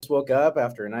woke up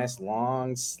after a nice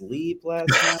long sleep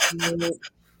last night.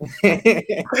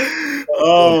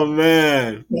 Oh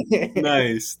man,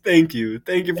 nice. Thank you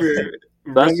for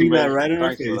That's rubbing that right amazing. in our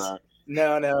Thanks for face. that.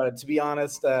 No, no. To be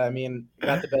honest, I mean,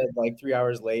 got to bed like 3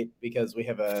 hours late because we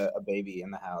have a baby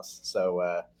in the house.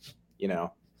 So, you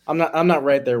know, I'm not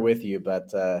right there with you,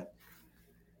 but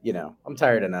I'm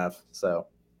tired enough. So,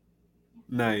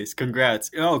 Nice, congrats.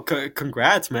 Oh,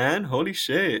 congrats, man. Holy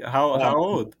shit. How yeah.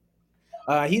 old?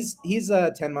 He's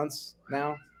 10 months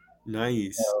now.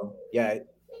 Nice. So, yeah,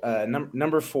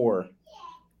 number four.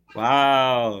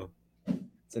 Wow.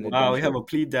 It's an Wow, we adventure. have a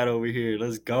plead dad over here.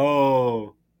 Let's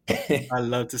go. I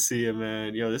love to see it,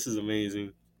 man. Yo, this is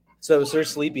amazing. So, Sir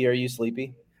Sleepy, are you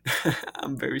sleepy?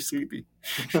 I'm very sleepy.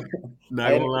 I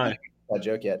Not gonna haven't lie. that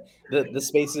joke yet. The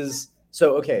spaces.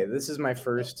 So okay, this is my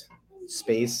first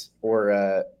space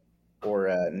or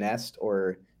nest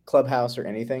or clubhouse or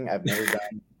anything. I've never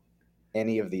done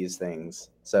any of these things.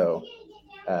 So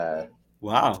uh,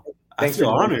 Wow. I thanks for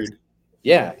feel doing this. honored.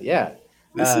 Yeah, yeah.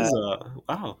 This Uh, is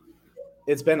wow.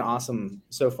 it's been awesome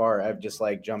so far. I've just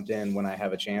like jumped in when I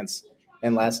have a chance.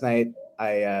 And last night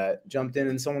I jumped in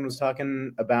and someone was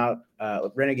talking about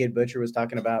Renegade Butcher was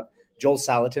talking about Joel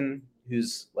Salatin,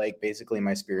 who's like basically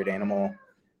my spirit animal,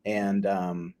 and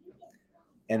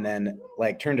then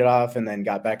like turned it off and then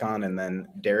got back on, and then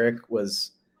Derek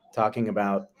was talking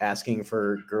about asking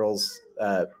for girls'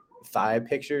 thigh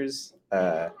pictures.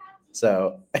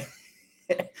 So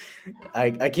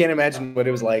I can't imagine what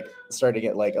it was like starting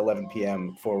at like 11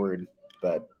 p.m. forward,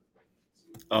 but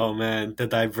Oh man, the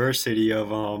diversity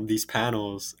of these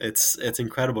panels. It's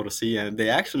incredible to see, and they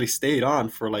actually stayed on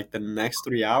for like the next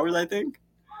 3 hours, I think.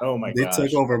 oh my They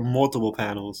took gosh, over multiple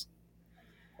panels.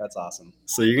 that's awesome.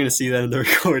 So you're gonna see that in the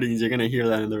recordings. You're gonna hear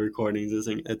that in the recordings.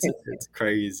 It's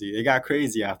crazy. It got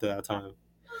crazy after that time.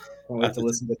 Can't wait to After,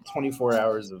 listen to 24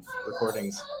 hours of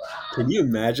recordings. can you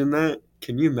imagine that?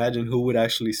 Can you imagine who would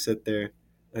actually sit there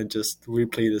and just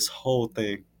replay this whole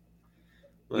thing?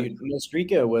 Like, Dude,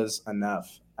 Nostrika was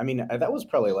enough. I mean, that was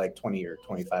probably like 20 or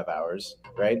 25 hours,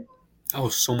 right? oh,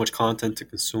 so much content to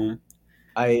consume.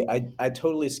 I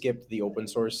totally skipped the open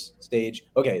source stage.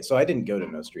 Okay, so I didn't go to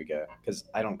Nostrika because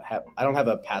I don't have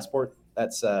a passport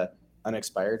that's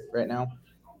unexpired right now.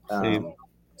 Same.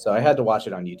 So I had to watch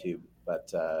it on YouTube.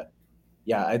 But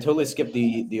yeah, I totally skipped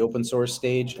the open source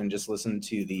stage and just listened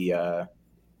to the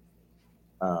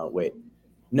wait.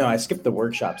 No, I skipped the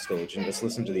workshop stage and just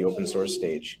listened to the open source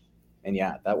stage. And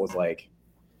yeah, that was like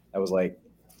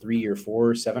 3 or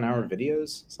 4 7-hour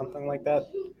videos, something like that.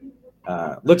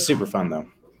 Looks super fun though.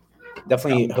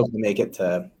 Definitely hope to make it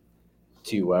to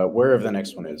wherever the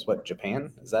next one is. What,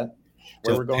 Japan? Is that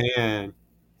where we're going? Japan.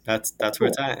 That's That's where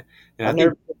it's cool. at. And I I've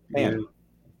never think, been to yeah, Japan.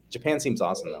 Japan seems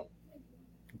awesome though.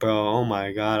 bro. Oh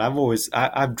my God,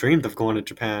 I've dreamed of going to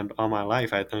Japan all my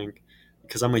life. I think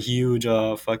because I'm a huge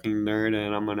fucking nerd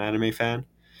and I'm an anime fan.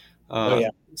 Oh Uh, yeah,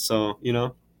 so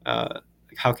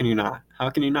how can you not? How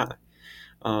can you not?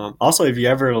 Also, if you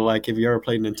ever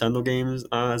played Nintendo games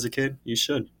as a kid, you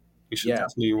should. You should yeah.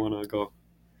 definitely want to go.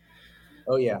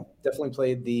 Oh yeah. Definitely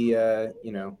played the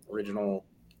original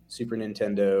Super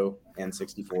Nintendo and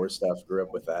 64 stuff. Grew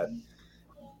up with that.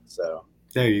 So,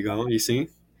 There you go. You see,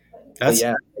 but that's.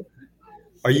 yeah,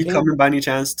 Are the you thing coming by any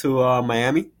chance to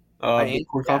Miami, I am,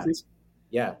 Bitcoin yeah, conference?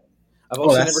 yeah. I've Oh,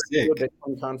 also never that's been to a sick.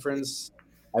 Bitcoin conference.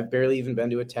 I've barely even been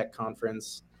to a tech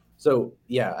conference. So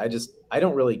yeah, I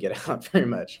don't really get out very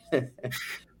much.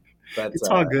 But It's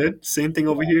all good. Same thing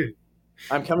over here.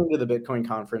 I'm coming to the Bitcoin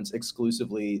conference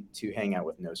exclusively to hang out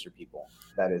with Nostr people.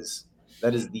 That is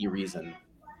the reason.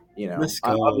 Let's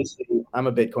go. Obviously I'm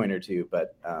a Bitcoiner too,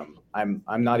 but I'm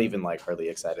not even like hardly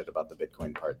excited about the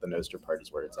Bitcoin part. The Nostr part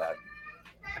is where it's at.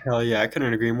 Hell yeah, I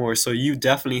couldn't agree more. So you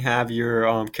definitely have your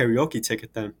karaoke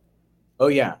ticket then. Oh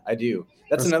yeah, I do.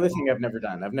 That's Let's another go. thing I've never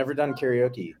done. I've never done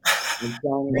karaoke. I've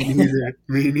sung, Me neither.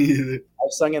 Me neither.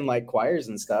 I've sung in like choirs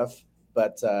and stuff,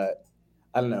 but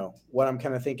I don't know. What I'm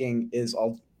kind of thinking is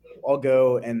I'll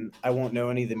go and I won't know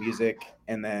any of the music,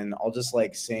 and then I'll just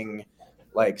like sing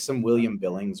like some William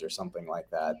Billings or something like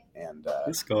that, and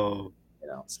Let's go.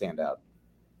 stand out.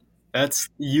 That's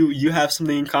you. You have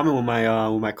something in common with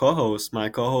my co-host. My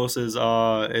co-host is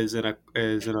in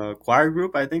a choir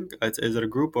group. I think. Is it a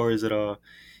group or is it a?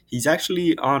 He's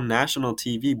actually on national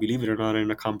TV. Believe it or not, in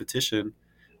a competition.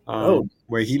 Oh,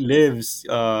 Where he lives.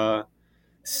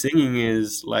 Singing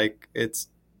is like it's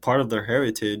part of their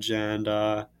heritage, and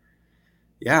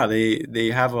yeah,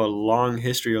 they have a long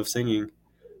history of singing.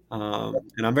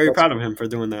 And I'm very that's, proud of him for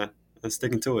doing that and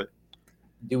sticking to it.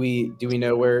 do we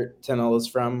know where Tenel is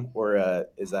from, or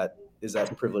is that? is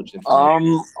that privileged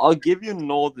information? I'll give you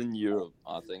Northern Europe.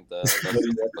 I think that's the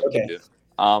best I'll give Okay.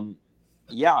 you.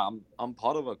 Yeah, I'm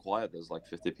part of a choir. There's like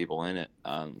 50 people in it,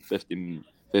 and 50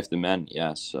 men.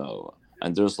 Yeah, so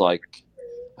and there's like,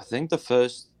 I think the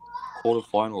first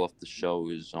quarterfinal of the show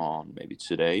is on maybe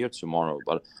today or tomorrow,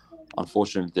 but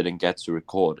unfortunately didn't get to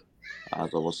record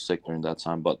as I was sick during that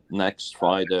time. But next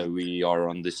Friday we are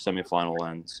on this semifinal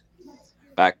and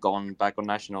back on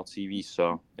national TV.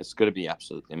 So it's gonna be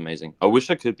absolutely amazing. I wish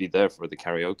I could be there for the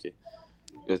karaoke.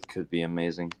 It could be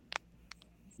amazing.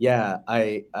 Yeah,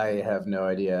 I have no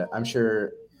idea. I'm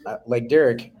sure, like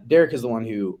Derek is the one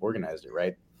who organized it,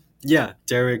 right? Yeah,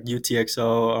 Derek,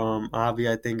 UTXO, Avi,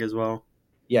 I think as well.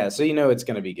 Yeah, so you know it's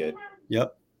gonna be good.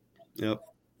 Yep, yep.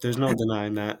 There's no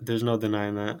denying that. There's no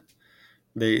denying that.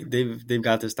 They've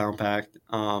got this down packed.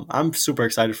 I'm super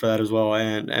excited for that as well.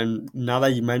 And now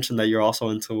that you mentioned that you're also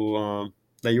into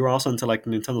that you were also into like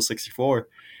Nintendo 64,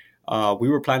 we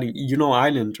were planning. You know,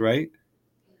 Island, right?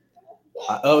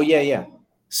 Oh yeah, yeah.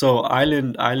 So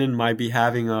Island might be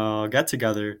having a get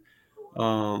together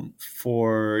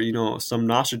for some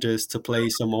nostalgists to play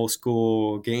some old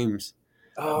school games.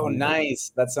 Oh,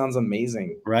 nice. That sounds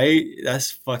amazing. Right?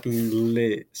 That's fucking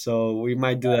lit. So we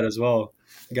might do that as well.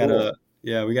 Cool. Gotta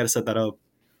Yeah, we gotta set that up.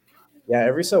 Yeah,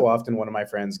 every so often one of my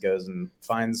friends goes and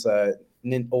finds old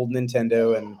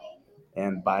Nintendo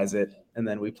and buys it, and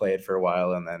then we play it for a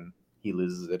while, and then he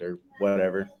loses it or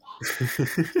whatever.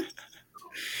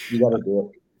 You got to do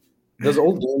it. Those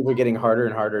old games are getting harder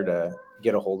and harder to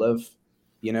get a hold of.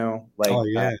 You know, Oh like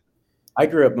yeah. I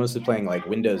grew up mostly playing like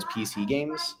Windows PC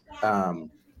games,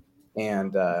 and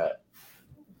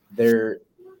they're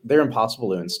they're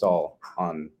impossible to install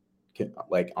on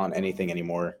like on anything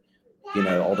anymore. You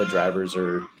know, all the drivers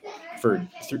are for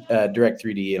Direct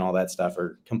 3D and all that stuff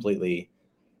are completely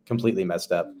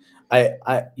messed up.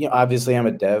 Obviously I'm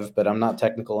a dev, but I'm not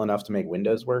technical enough to make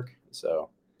Windows work. So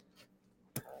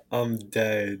I'm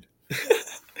dead.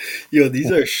 Yo,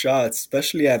 these are shots,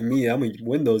 especially at me. I'm a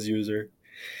Windows user.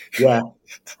 yeah,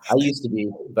 I used to be,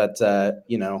 but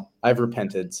I've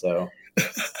repented. So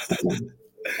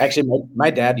actually, my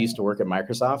dad used to work at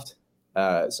Microsoft.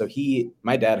 So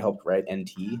my dad helped write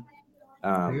NT.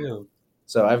 Um, Damn.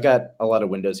 so I've got a lot of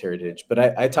Windows heritage, but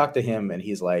I talked to him and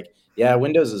he's like, yeah,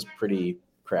 Windows is pretty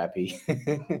crappy.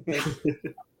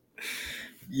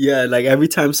 Yeah, like every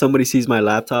time somebody sees my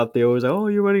laptop, they always like, "Oh,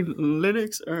 you're running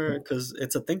Linux," or because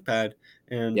it's a ThinkPad,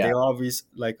 and Yeah,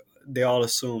 they all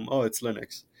assume, "Oh, it's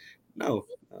Linux." No,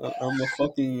 I'm a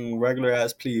fucking regular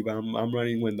ass plebe. I'm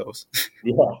running Windows.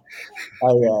 yeah.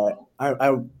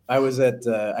 I was at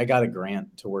I got a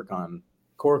grant to work on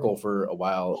Coracle for a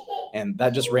while, and that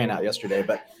just ran out yesterday.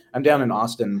 But I'm down in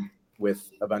Austin with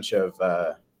a bunch of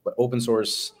open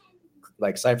source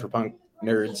like cypherpunk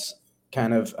nerds,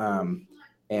 kind of,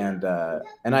 and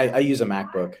I use a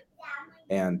MacBook,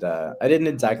 and I didn't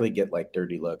exactly get like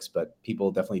dirty looks, but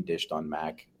people definitely dished on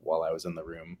Mac while I was in the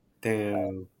room.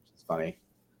 Damn. It's funny.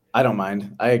 I don't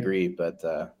mind. I agree, but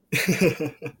do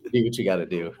what you got to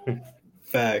do.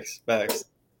 Facts, facts.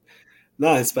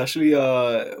 No, especially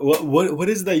what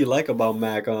is it that you like about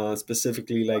Mac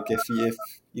specifically? Like if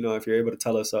you're able to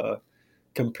tell us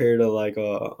compared to like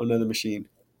another machine.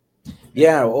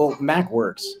 Yeah, well, Mac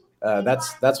works.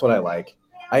 That's what I like.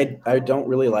 I don't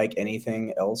really like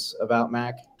anything else about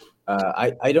Mac.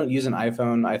 I don't use an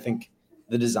iPhone. I think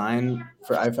the design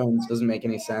for iPhones doesn't make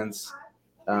any sense.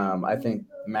 I think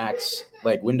Mac's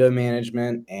like window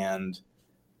management and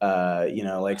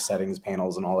like settings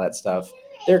panels and all that stuff,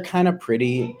 they're kind of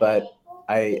pretty, but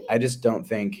I just don't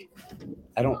think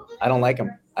I don't like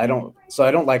them. I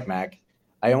don't like Mac.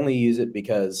 I only use it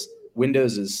because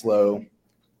Windows is slow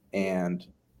and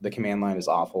the command line is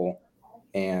awful,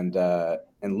 and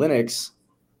Linux.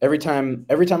 Every time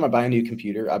I buy a new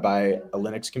computer, I buy a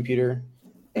Linux computer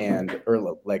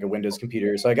or like a Windows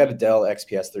computer. So I got a Dell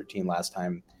XPS 13 last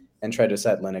time and tried to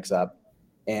set Linux up,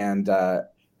 and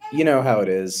you know how it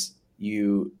is.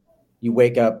 You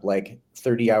wake up like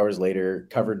 30 hours later,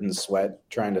 covered in sweat,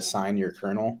 trying to sign your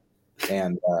kernel,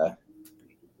 and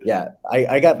yeah,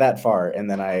 I got that far, and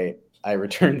then I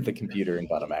returned the computer and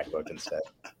bought a MacBook instead.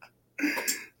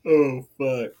 Oh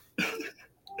fuck.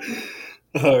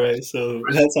 All right, so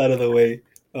that's out of the way.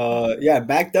 Yeah,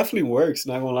 Mac definitely works.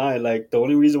 Not gonna lie. Like the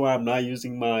only reason why I'm not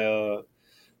using my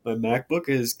MacBook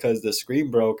is because the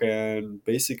screen broke, and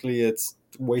basically it's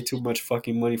way too much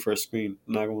fucking money for a screen.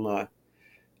 Not gonna lie.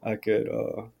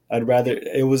 I'd rather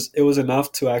it was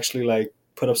enough to actually like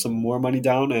put up some more money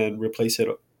down and replace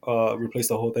the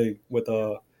whole thing with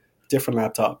a different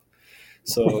laptop.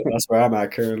 So that's where I'm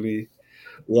at currently.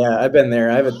 Yeah, I've been there.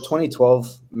 I have a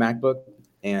 2012 MacBook,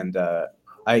 and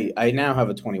I now have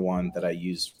a 21 that I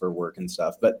use for work and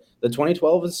stuff. But the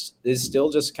 2012 is still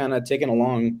just kind of ticking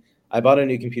along. I bought a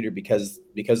new computer because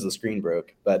the screen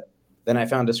broke, but then I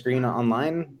found a screen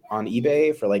online on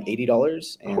eBay for like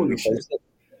 $80 and Holy shit. replaced it.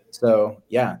 So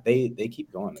yeah, they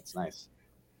keep going. It's nice.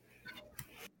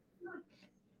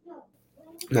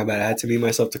 Not bad. I had to mute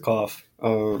myself to cough.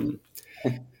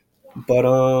 But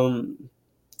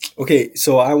okay,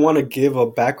 so I want to give a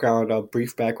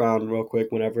brief background, real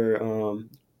quick, whenever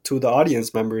to the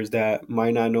audience members that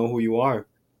might not know who you are.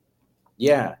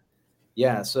 Yeah,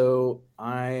 yeah. So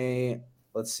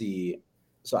let's see.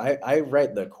 So I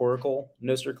write the Coracle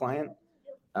Noster client.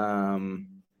 Um,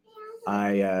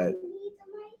 I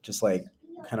just like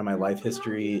kind of my life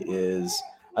history is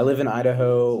I live in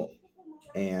Idaho,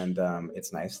 and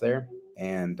it's nice there.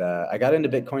 And I got into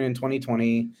Bitcoin in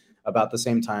 2020, about the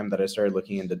same time that I started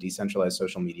looking into decentralized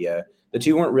social media. The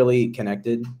two weren't really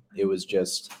connected. It was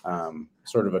just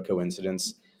sort of a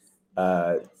coincidence.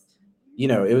 Uh,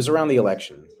 it was around the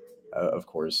election, of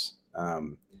course.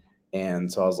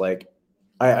 And so I was like,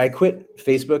 I quit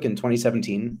Facebook in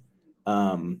 2017,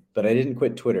 but I didn't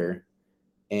quit Twitter.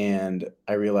 And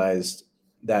I realized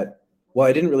that, well,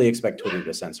 I didn't really expect Twitter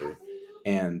to censor.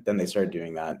 And then they started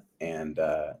doing that. And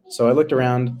so I looked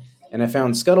around and I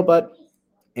found Scuttlebutt,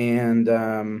 and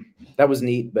that was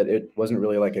neat, but it wasn't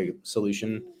really like a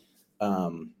solution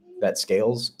that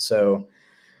scales. So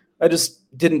I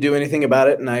just didn't do anything about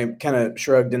it, and I kind of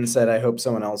shrugged and said, I hope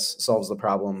someone else solves the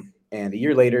problem. And a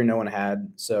year later, no one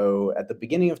had. So at the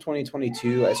beginning of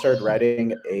 2022, I started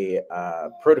writing a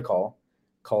protocol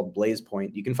called Blaze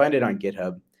Point. You can find it on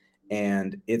GitHub,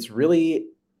 and it's really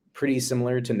pretty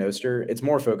similar to Noster. It's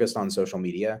more focused on social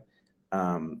media,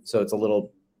 so it's a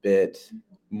little bit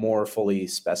more fully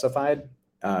specified.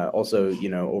 Also,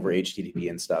 over HTTP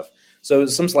and stuff. So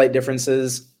some slight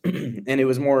differences, and it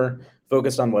was more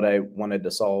focused on what I wanted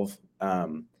to solve.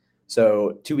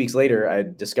 So 2 weeks later, I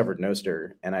discovered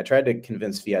Noster, and I tried to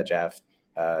convince Fiat Jaff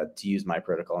to use my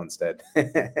protocol instead.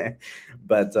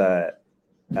 But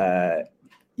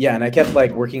yeah, and I kept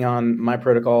like working on my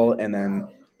protocol, and then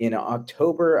in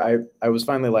October, I was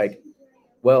finally like,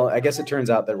 well, I guess it turns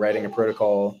out that writing a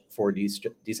protocol for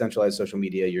decentralized social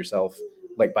media yourself,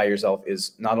 like by yourself,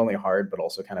 is not only hard but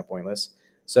also kind of pointless.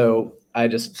 So I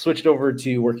just switched over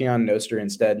to working on Noster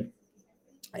instead.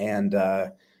 And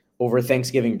over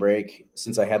Thanksgiving break,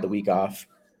 since I had the week off,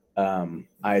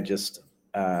 I just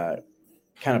kind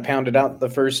of pounded out the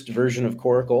first version of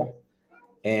Coracle,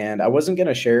 and I wasn't going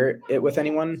to share it with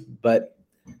anyone,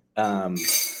 um,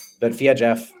 but Fiat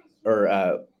Jeff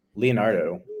or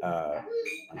Leonardo,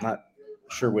 I'm not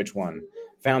sure which one,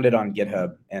 found it on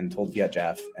GitHub and told Fiat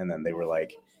Jeff, and then they were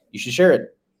like, "You should share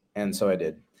it," and so I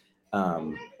did.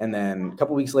 And then a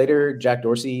couple weeks later, Jack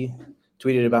Dorsey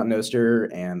tweeted about Noster,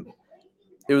 and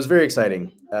it was very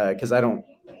exciting because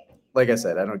like I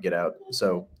said, I don't get out.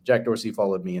 So Jack Dorsey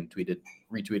followed me and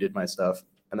retweeted my stuff,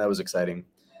 and that was exciting.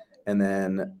 And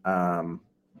then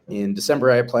in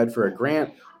December, I applied for a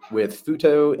grant with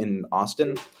Futo in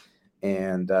Austin,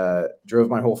 and drove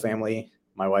my whole family,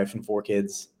 my wife and 4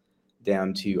 kids,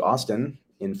 down to Austin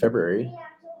in February,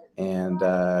 and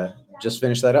just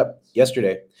finished that up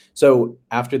yesterday. So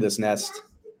after this nest,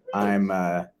 I'm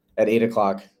at 8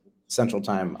 o'clock Central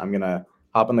Time. I'm gonna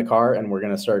hop in the car and we're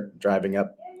gonna start driving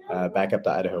back up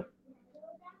to Idaho.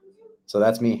 So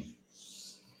that's me.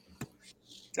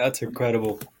 That's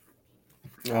incredible.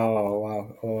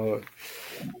 Oh wow.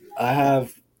 I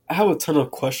have a ton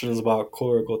of questions about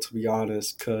Coracle, to be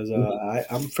honest, because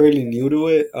I'm fairly new to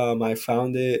it. I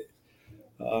found it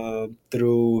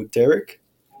through Derek.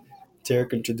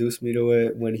 Derek introduced me to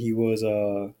it when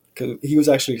 'cause he was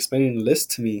actually explaining the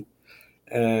list to me,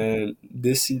 and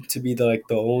this seemed to be the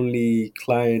only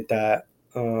client that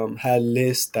had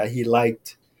lists that he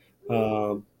liked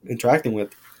interacting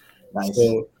with. Nice.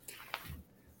 So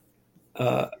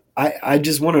uh, I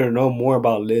just wanted to know more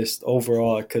about list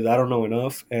overall because I don't know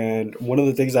enough. And one of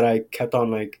the things that I kept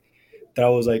on that I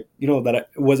was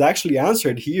was actually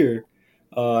answered here.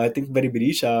 I think Betty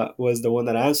Berisha was the one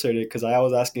that answered it because I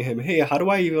was asking him, hey, how do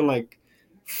I even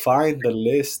find the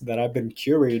list that I've been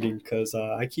curating? Because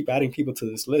I keep adding people to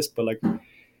this list, but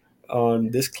on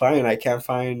this client, I can't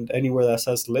find anywhere that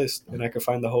says list, and I can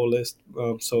find the whole list.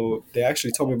 So they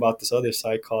actually told me about this other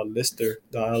site called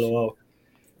Lister.lol.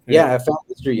 Yeah, I found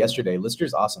Lister yesterday.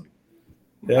 Lister's awesome.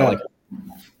 I Yeah. like it.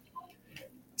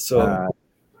 So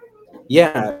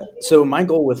Yeah. So my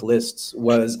goal with lists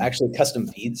was actually custom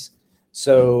feeds.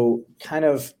 So kind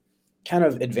of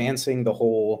advancing the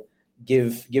whole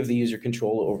give the user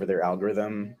control over their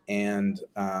algorithm, and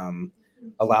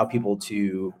allow people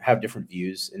to have different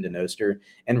views into Nostr.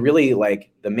 And really,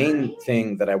 like the main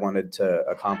thing that I wanted to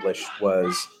accomplish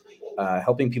was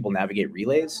helping people navigate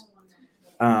relays,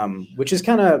 which is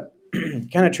kind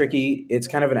of tricky. It's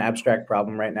kind of an abstract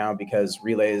problem right now because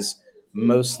relays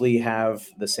mostly have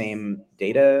the same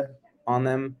data on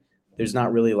them. There's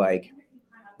not really like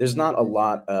there's not a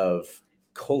lot of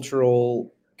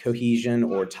cultural cohesion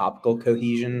or topical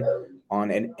cohesion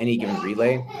on any given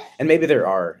relay, and maybe there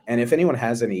are. And if anyone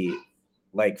has any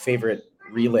like favorite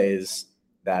relays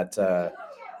that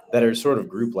that are sort of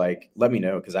group like, let me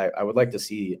know because I would like to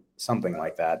see something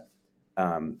like that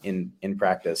in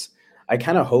practice. I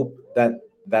kind of hope that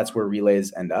that's where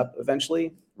relays end up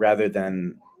eventually, rather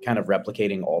than kind of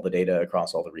replicating all the data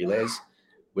across all the relays,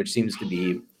 which seems to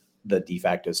be the de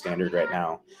facto standard right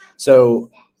now.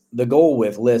 So the goal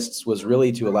with lists was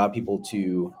really to allow people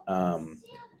to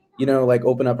like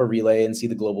open up a relay and see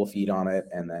the global feed on it.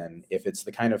 And then if it's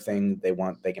the kind of thing they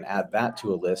want, they can add that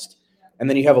to a list. And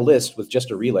then you have a list with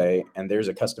just a relay and there's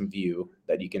a custom view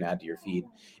that you can add to your feed.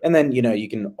 And then, you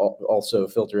can also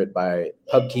filter it by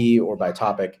pub key or by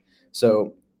topic.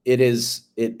 So it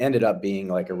ended up being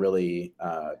like a really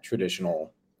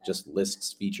traditional just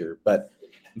lists feature. But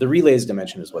the relays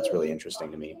dimension is what's really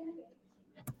interesting to me.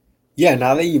 Yeah,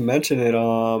 now that you mention it,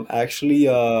 actually,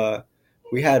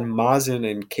 we had Mazen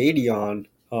and Katie on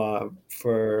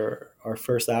for our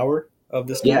first hour of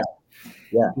this Yeah. class,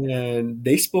 Yeah. and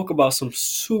they spoke about some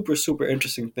super super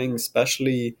interesting things,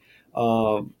 especially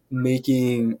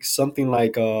making something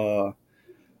like I'm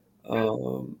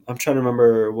trying to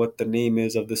remember what the name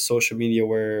is of this social media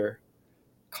where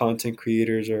content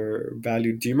creators are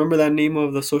valued. Do you remember that name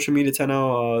of the social media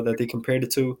channel that they compared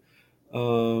it to?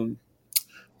 Um,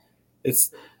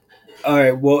 it's All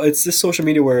right. Well, it's this social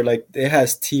media where like it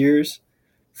has tiers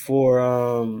for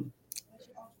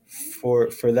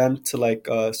for them to like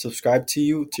subscribe to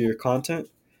you to your content.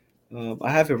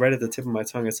 I have it right at the tip of my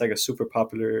tongue. It's like a super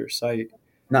popular site.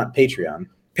 Not Patreon.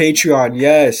 Patreon,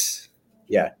 yes.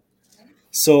 Yeah.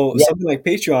 So Yeah. something like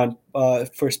Patreon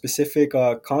for specific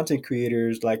content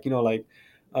creators, like like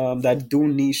that do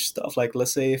niche stuff. Like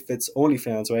let's say if it's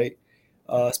OnlyFans, right?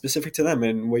 Specific to them,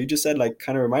 and what you just said, like,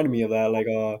 kind of reminded me of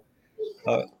that.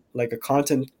 Uh, like a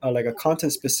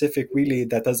content specific relay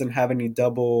that doesn't have any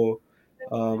double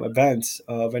events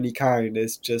of any kind.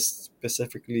 It's just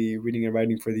specifically reading and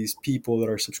writing for these people that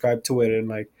are subscribed to it, and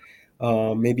like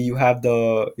maybe you have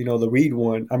the the read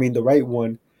one. I mean the right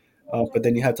one, but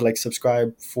then you have to like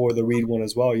subscribe for the read one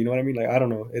as well. You know what I mean? Like I don't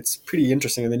know. It's pretty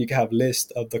interesting, and then you can have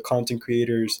list of the content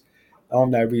creators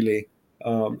on that relay.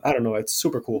 I don't know. It's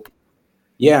super cool.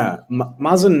 Yeah,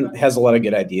 Mazen has a lot of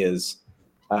good ideas.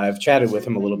 I've chatted with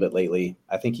him a little bit lately.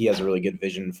 I think he has a really good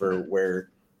vision for where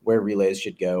relays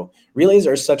should go. Relays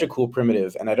are such a cool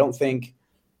primitive, and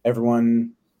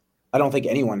everyone, I don't think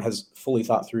anyone has fully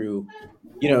thought through.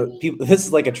 People. This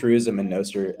is like a truism in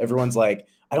Nostr. Everyone's like,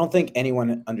 I don't think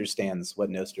anyone understands what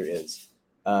Nostr is,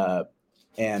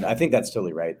 and I think that's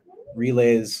totally right.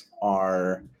 Relays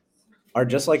are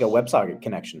just like a WebSocket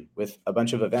connection with a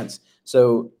bunch of events.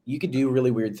 So you could do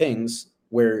really weird things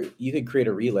where you could create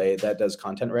a relay that does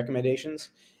content recommendations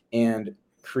and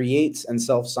creates and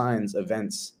self signs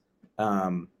events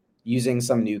using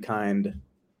some new kind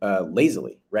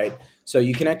lazily, right? So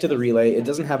you connect to the relay, it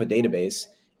doesn't have a database,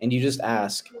 and you just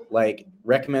ask, like,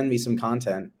 recommend me some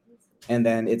content, and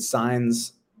then it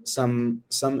signs some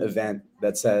event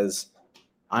that says,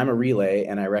 I'm a relay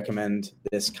and I recommend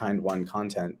this kind one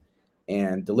content,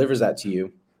 and delivers that to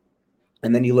you,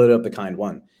 and then you load up the kind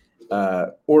one,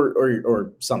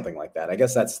 or something like that. I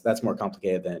guess that's more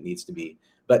complicated than it needs to be.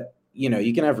 But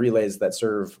you can have relays that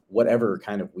serve whatever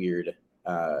kind of weird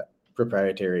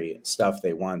proprietary stuff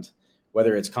they want,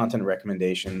 whether it's content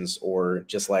recommendations or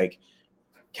just like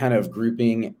kind of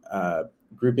grouping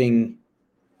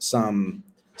some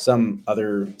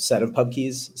other set of pub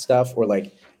keys stuff, or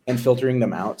like, and filtering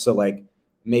them out. So like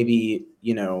maybe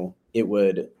it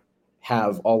would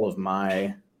have all of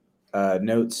my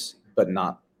notes but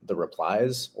not the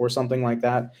replies or something like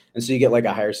that, and so you get like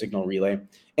a higher signal relay.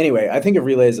 Anyway, I think of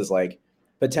relays as like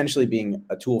potentially being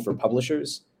a tool for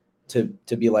publishers to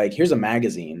be like, here's a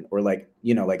magazine, or like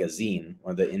like a zine,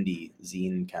 or the indie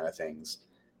zine kind of things,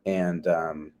 and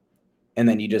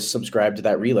then you just subscribe to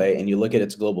that relay and you look at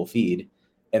its global feed,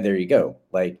 and there you go.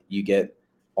 Like you get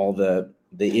all the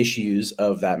issues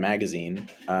of that magazine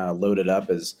loaded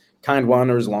up as kind one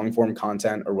or as long form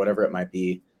content or whatever it might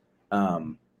be.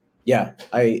 Yeah,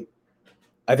 I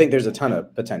think there's a ton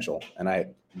of potential, and I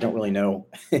don't really know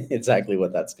exactly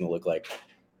what that's going to look like.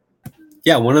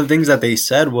 Yeah, one of the things that they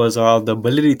said was the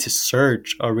ability to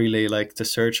search a relay, like to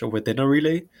search within a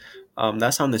relay.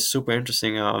 That sounded super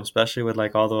interesting, especially with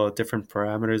like all the different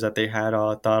parameters that they had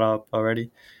thought up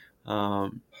already.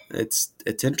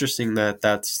 It's interesting that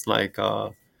that's like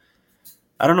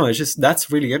I don't know. It's just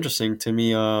that's really interesting to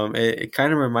me. It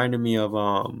kind of reminded me of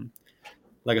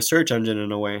like a search engine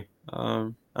in a way.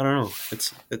 I don't know.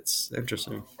 It's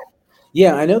interesting.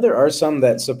 Yeah, I know there are some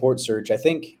that support search. I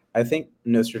think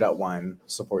Nostr.wine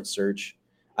supports search.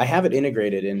 I have it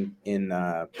integrated in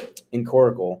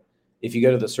Coracle. If you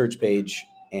go to the search page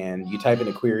and you type in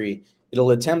a query,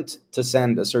 it'll attempt to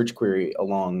send a search query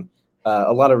along.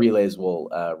 A lot of relays will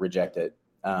reject it,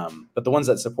 but the ones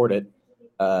that support it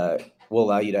uh, will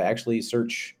allow you to actually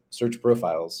search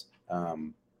profiles,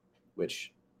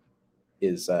 which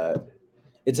is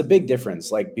it's a big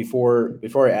difference. Like before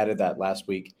I added that last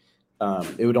week,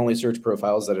 it would only search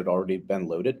profiles that had already been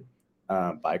loaded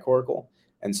by Coracle.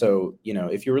 And so,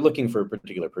 if you were looking for a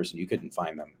particular person, you couldn't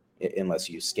find them unless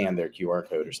you scanned their QR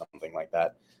code or something like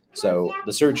that. So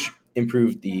the search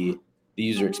improved the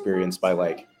user experience by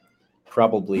like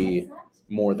probably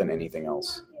more than anything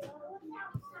else.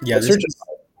 Yeah, But search is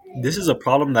this is a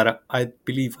problem that I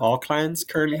believe all clients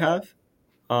currently have.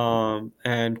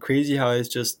 And crazy how it's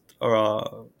just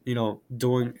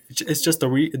doing it's just the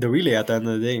relay at the end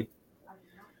of the day,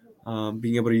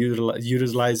 being able to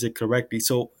utilize it correctly.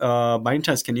 So by any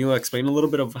chance, can you explain a little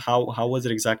bit of how was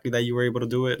it exactly that you were able to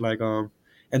do it, like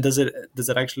and does it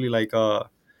actually like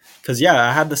because yeah,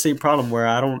 I had the same problem where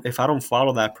I don't if I don't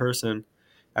follow that person,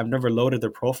 I've never loaded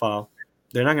their profile,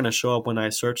 they're not going to show up when I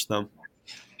search them.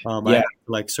 I yeah. have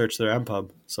to like search their mpub,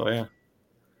 so yeah.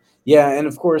 Yeah, and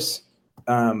of course,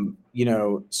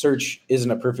 search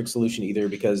isn't a perfect solution either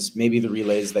because maybe the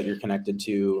relays that you're connected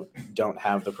to don't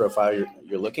have the profile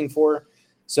you're looking for.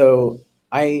 So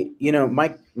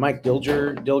Mike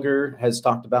Dilger has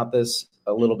talked about this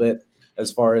a little bit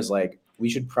as far as like we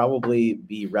should probably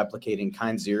be replicating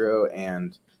kind zero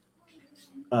and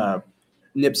uh,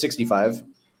 NIP 65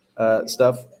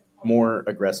 stuff more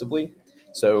aggressively.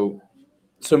 So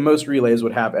so most relays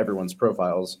would have everyone's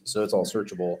profiles, so it's all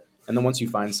searchable. And then once you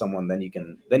find someone, then you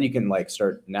can like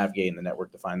start navigating the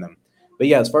network to find them. But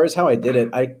yeah, as far as how I did it,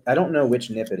 I don't know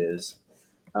which NIP it is,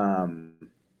 um,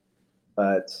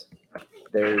 but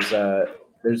there's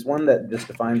there's one that just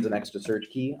defines an extra search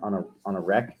key on a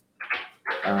rec.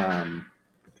 Um,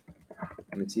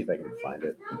 Let me see if I can find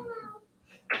it.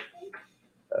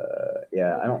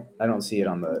 Yeah, I don't see it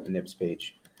on the NIPS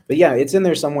page, but yeah, it's in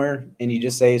there somewhere. And you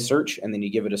just say search, and then you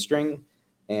give it a string,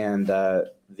 and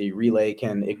the relay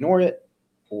can ignore it,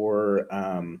 or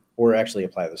actually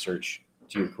apply the search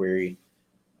to your query.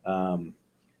 Um,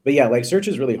 but yeah, like search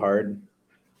is really hard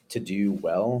to do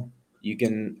well. You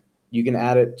can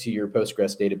add it to your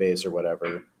Postgres database or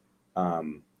whatever,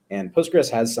 and Postgres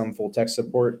has some full text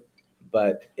support,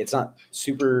 but it's not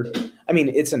super. I mean,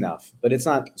 it's enough, but it's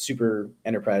not super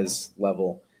enterprise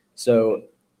level. So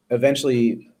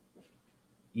eventually,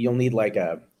 you'll need like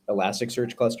a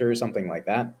Elasticsearch cluster or something like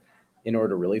that in order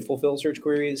to really fulfill search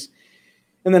queries.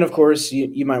 And then, of course,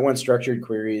 you might want structured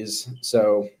queries.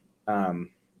 So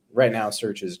um, right now,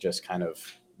 search is just kind of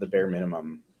the bare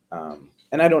minimum.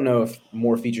 And I don't know if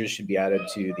more features should be added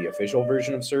to the official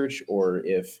version of search or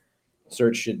if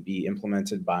search should be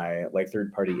implemented by like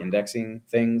third party indexing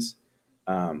things.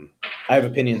 I have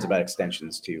opinions about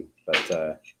extensions too,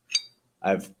 but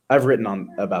I've written on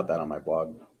about that on my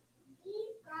blog.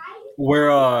 Where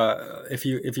if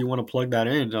you want to plug that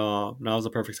in, now's the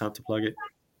perfect time to plug it.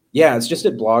 Yeah, it's just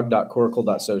at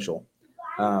blog.coracle.social.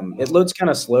 It loads kind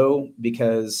of slow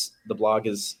because the blog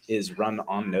is run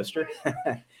on Nostr.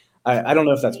 I don't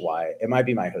know if that's why. It might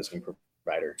be my hosting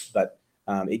provider, but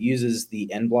it uses the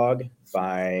nblog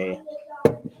by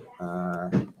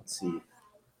let's see,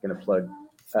 gonna plug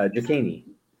Jacani.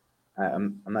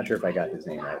 I'm not sure if I got his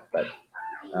name right, but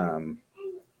um,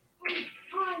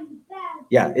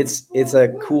 yeah, it's a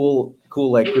cool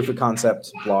like proof of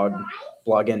concept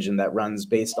blog engine that runs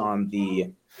based on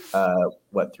the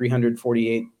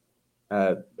 348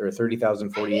 or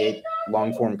 30,048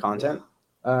 long form content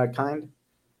kind.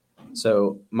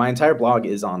 So my entire blog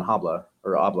is on Habla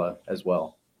or Abla as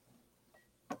well.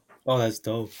 Oh, that's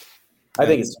dope. I I,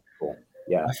 think it's cool.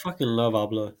 Yeah, I fucking love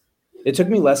Abla. it took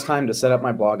me less time to set up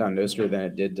my blog on Nostr than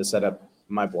it did to set up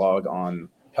my blog on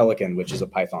Pelican, which is a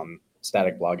Python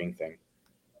static blogging thing.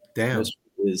 Damn, Nostr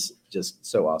is just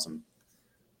so awesome.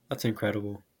 that's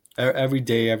incredible. Every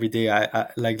day,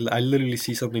 I literally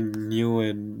see something new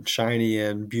and shiny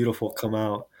and beautiful come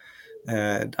out,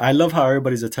 and I love how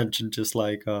everybody's attention just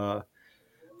like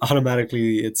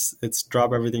automatically it's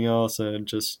drop everything else and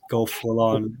just go full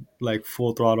on, like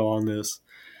full throttle on this,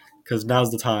 because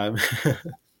now's the time.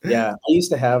 Yeah, I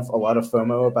used to have a lot of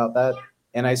FOMO about that,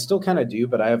 and I still kind of do,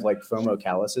 but I have like FOMO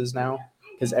calluses now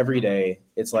because every day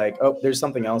it's like, oh, there's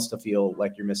something else to feel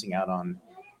like you're missing out on.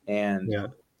 And Yeah.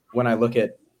 when I look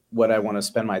at what I want to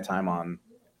spend my time on,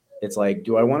 it's like,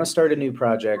 do I want to start a new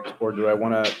project or do I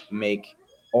want to make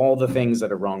all the things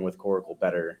that are wrong with Coracle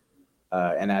better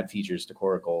and add features to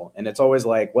Coracle? And it's always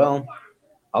like, well,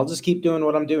 I'll just keep doing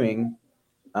what I'm doing.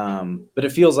 But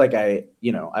it feels like I've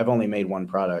only made one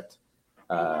product.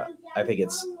 I think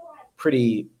it's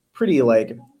pretty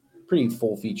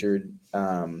full featured.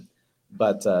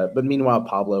 But meanwhile,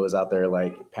 Pablo is out there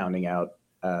like pounding out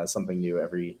something new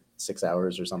every 6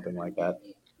 hours or something like that.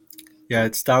 Yeah,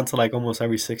 it's down to like almost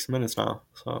every 6 minutes now.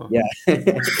 So Yeah,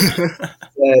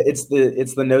 it's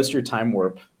the Nostr time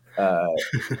warp. Uh,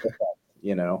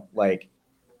 like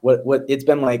what it's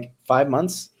been like 5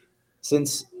 months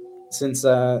since since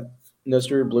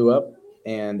Nostr blew up,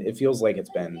 and it feels like it's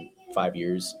been 5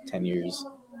 years, 10 years.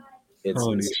 It's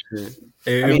holy insane. shit. I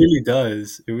It mean, really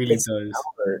does. It really it's does. the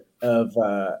power of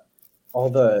all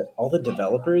the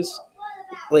developers.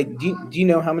 Like, do you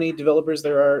know how many developers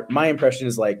there are? My impression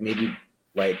is like maybe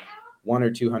like 1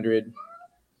 or 200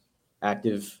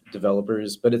 active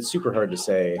developers, but it's super hard to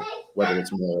say whether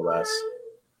it's more or less.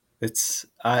 It's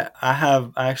I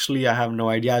have no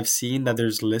idea. I've seen that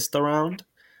there's lists around.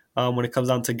 When it comes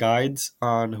down to guides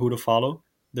on who to follow,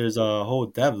 there's a whole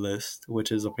dev list,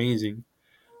 which is amazing.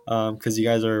 Because you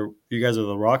guys are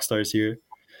the rock stars here.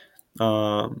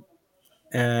 Um,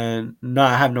 and no,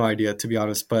 I have no idea, to be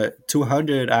honest. But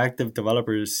 200 active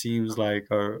developers seems like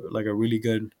a really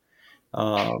good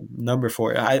number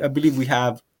for it. I believe we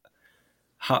have.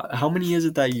 How many is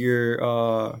it that you're?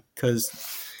 Because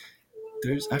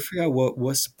there's, I forgot what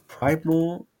was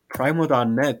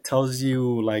Primal.net tells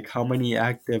you like how many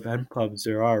active npubs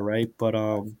there are, right? But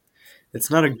it's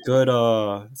not a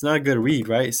good read,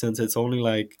 right? Since it's only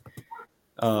like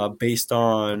based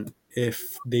on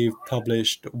if they've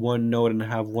published one node and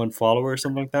have one follower or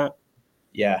something like that.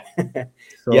 Yeah,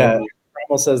 yeah. So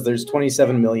Primal says there's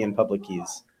 27 million public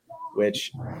keys,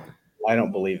 which I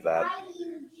don't believe that.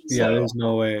 yeah, So there's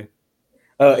no way.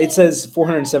 it says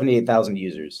 478,000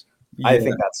 users. I Yeah,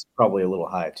 think that's probably a little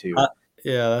high too. uh,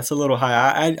 yeah, that's a little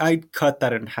high. I'd cut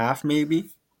that in half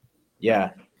maybe.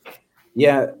 Yeah,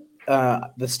 yeah.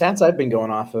 The stats I've been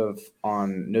going off of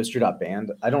on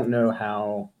Nostr.band, I don't know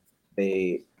how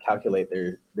they calculate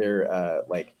their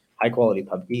like high quality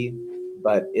pub key,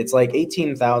 but it's like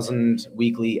 18,000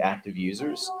 weekly active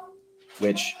users,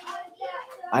 which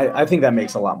I think that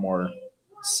makes a lot more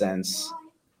sense.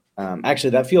 Actually,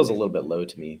 that feels a little bit low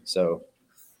to me. So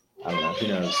I don't know. Who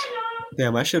knows?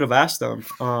 Damn, I should have asked them.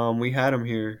 We had him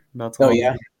here not too Oh long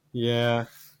yeah. ago. Yeah,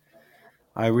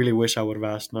 I really wish I would have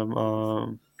asked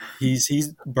him.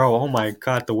 He's bro. Oh my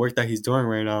god, the work that he's doing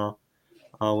right now,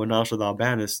 with Nasr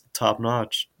Band is top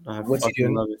notch. I What's he fucking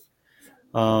doing? love it.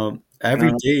 I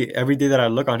don't know. Every day that I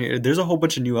look on here, there's a whole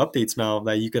bunch of new updates now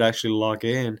that you could actually log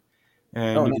in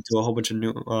and Oh, you could do a nice. whole bunch of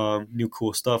new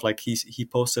cool stuff. Like he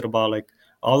posted about like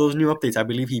all those new updates. I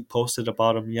believe he posted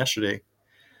about them yesterday.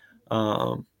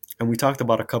 Um, and we talked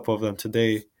about a couple of them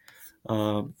today.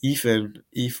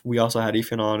 We also had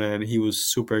Ethan on, and he was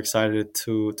super excited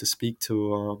to speak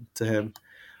to him.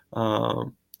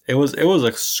 It was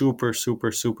a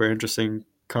super interesting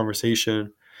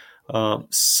conversation.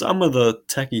 Some of the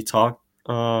techie talk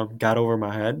got over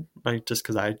my head, like just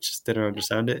because I just didn't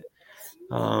understand it.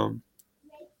 Um,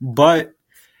 but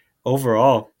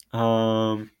overall,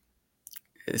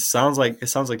 it sounds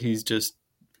like he's just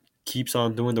keeps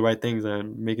on doing the right things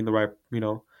and making the right,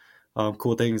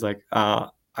 cool things. Like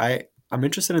I'm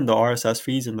interested in the RSS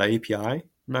feeds and the API. I'm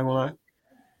not gonna lie.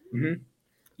 Hmm.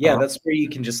 Yeah, Uh, that's where you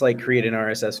can just like create an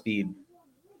RSS feed,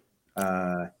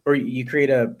 or you create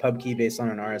a pub key based on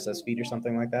an RSS feed or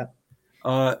something like that.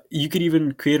 you could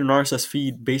even create an RSS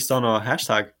feed based on a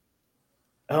hashtag.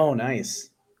 Oh, nice.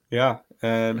 Yeah,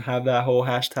 and have that whole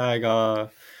hashtag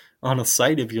on a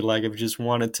site if you like. If you just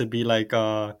want it to be like,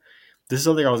 this is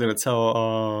something I was gonna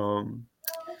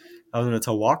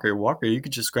tell Walker. Walker, you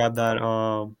could just grab that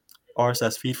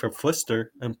RSS feed from Flister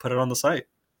and put it on the site.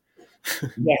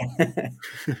 Yeah.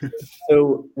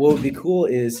 So what would be cool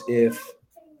is if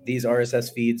these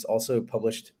RSS feeds also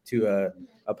published to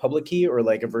a public key or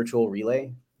like a virtual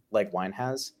relay, like Wine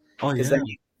has, Oh because yeah, then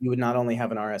you would not only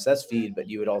have an RSS feed, but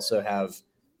you would also have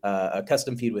a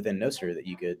custom feed within Nostr that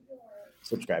you could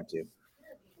subscribe to.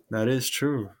 that is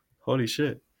true. Holy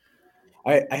shit.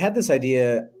 I had this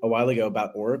idea a while ago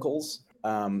about oracles,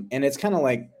 and it's kind of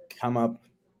like come up.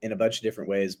 in a bunch of different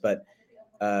ways, but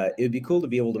it would be cool to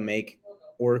be able to make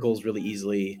oracles really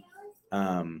easily,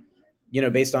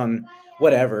 based on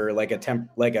whatever, like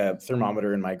like a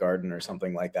thermometer in my garden or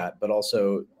something like that. But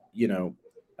also,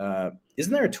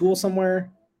 isn't there a tool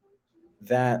somewhere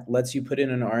that lets you put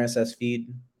in an RSS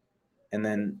feed and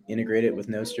then integrate it with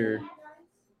Noster?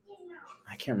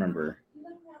 I can't remember.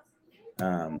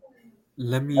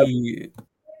 Let me.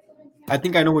 I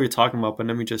think I know what you're talking about, but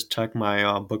let me just check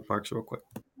my bookmarks real quick.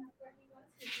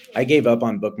 I gave up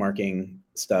on bookmarking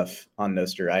stuff on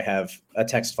Noster. I have a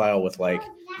text file with like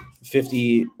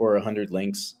 50 or 100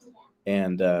 links,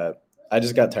 and I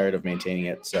just got tired of maintaining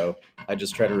it, so I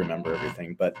just try to remember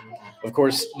everything. But of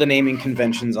course, the naming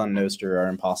conventions on Noster are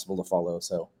impossible to follow,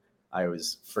 so I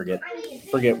always forget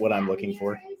what I'm looking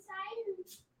for.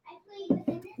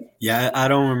 Yeah, I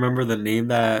don't remember the name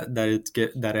that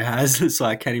it has, so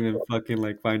I can't even fucking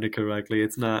like find it correctly.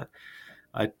 It's not.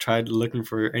 I tried looking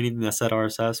for anything that said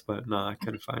RSS, but no, I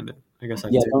couldn't find it. I guess I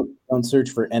Yeah, did. don't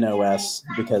search for NOS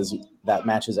because that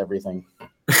matches everything.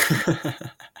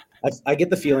 I get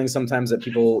the feeling sometimes that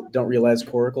people don't realize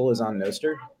Coracle is on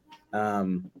Noster,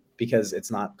 because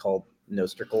it's not called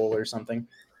Nostricle or something.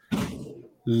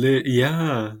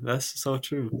 Yeah, that's so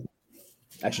true.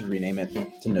 I should rename it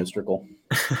to Nostricle.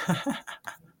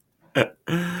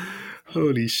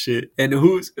 Holy shit! And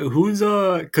who's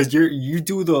because you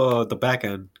do the back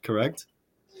end, correct?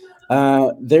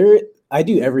 I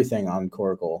do everything on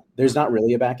Coracle. There's not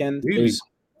really a backend. Really?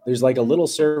 There's like a little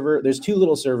server. There's two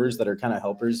little servers that are kind of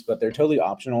helpers, but they're totally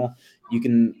optional.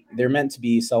 They're meant to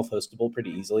be self-hostable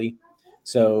pretty easily.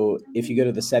 So if you go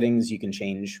to the settings, you can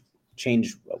change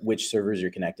which servers you're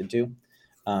connected to.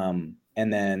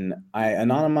 And then I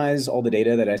anonymize all the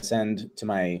data that I send to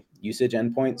my usage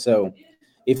endpoint. So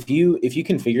if you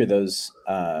configure those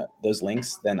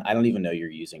links, then I don't even know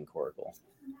you're using Coracle.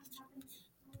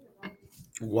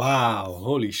 Wow!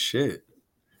 Holy shit!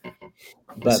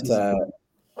 But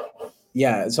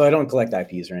yeah, so I don't collect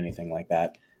IPs or anything like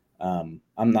that. I'm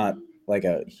not like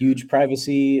a huge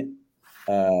privacy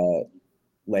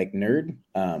like nerd.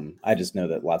 I just know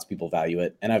that lots of people value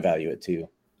it, and I value it too.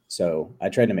 So I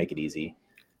try to make it easy,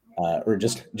 or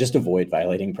just avoid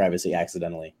violating privacy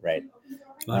accidentally, right?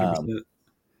 100%.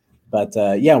 But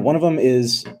yeah, one of them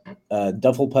is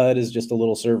Duffelpud is just a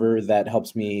little server that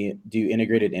helps me do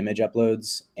integrated image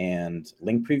uploads and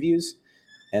link previews.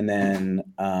 And then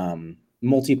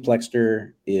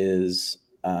Multiplexter is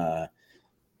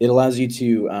it allows you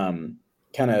to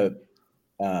kind of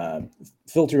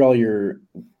filter all your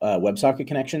WebSocket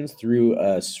connections through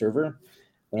a server,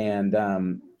 and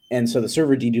so the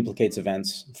server deduplicates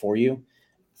events for you,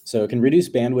 so it can reduce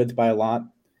bandwidth by a lot,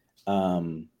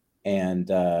 and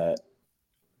I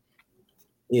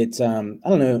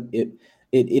don't know,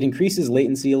 it increases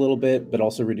latency a little bit, but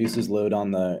also reduces load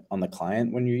on the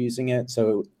client when you're using it.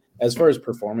 So as far as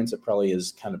performance, it probably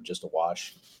is kind of just a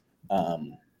wash.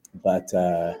 But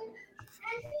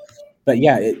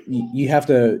yeah, you have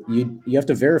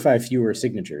to verify fewer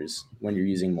signatures when you're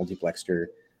using Multiplexter.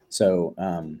 So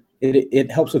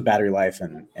it helps with battery life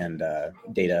and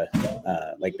data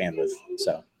like bandwidth.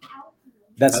 So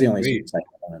that's the only Great. side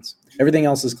components. Everything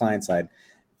else is client side,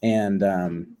 and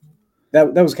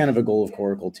that was kind of a goal of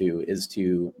Coracle too, is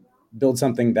to build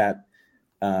something that,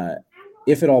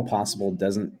 if at all possible,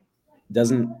 doesn't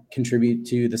contribute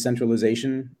to the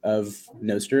centralization of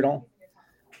Noster at all.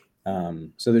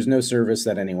 So there's no service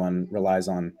that anyone relies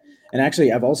on. And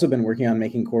actually, I've also been working on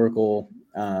making Coracle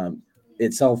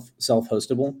itself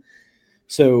self-hostable.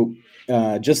 So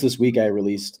just this week, I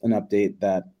released an update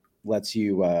that lets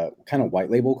you kind of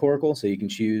white label Coracle. So you can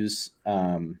choose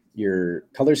your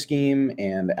color scheme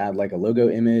and add like a logo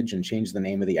image and change the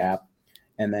name of the app.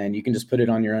 And then you can just put it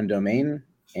on your own domain.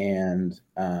 And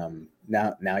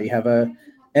now you have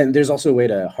and there's also a way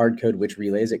to hard code which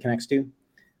relays it connects to.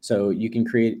 So you can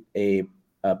create a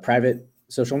private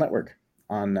social network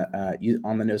on the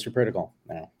Nostr protocol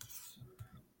now.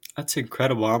 That's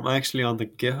incredible. I'm actually on the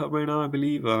GitHub right now, I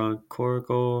believe.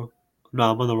 Coracle. No,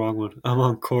 I'm on the wrong one. I'm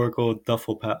on Coracle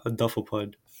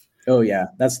Duffelpud. Oh yeah,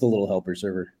 that's the little helper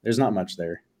server. There's not much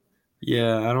there.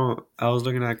 Yeah, I don't. I was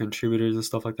looking at contributors and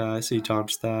stuff like that. I see John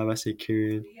Stab. I see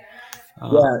Kieran.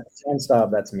 Yeah, John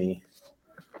Staub, that's me.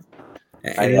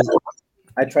 I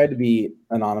tried to be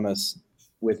anonymous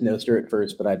with Nostr at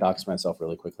first, but I doxed myself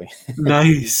really quickly.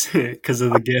 Nice, because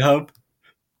of the GitHub.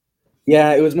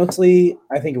 Yeah, I think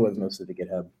it was mostly the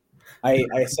GitHub.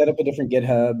 I set up a different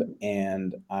GitHub,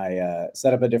 and I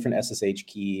set up a different SSH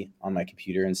key on my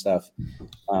computer and stuff.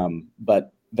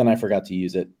 But then I forgot to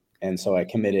use it, and so I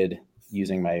committed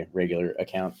using my regular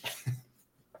account.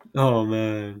 Oh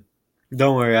man,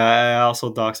 Don't worry, I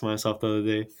also doxed myself the other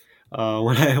day.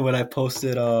 When I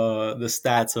posted the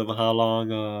stats of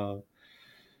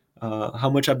how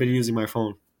much I've been using my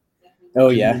phone. Oh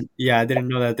I yeah, didn't, yeah, I didn't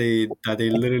know that they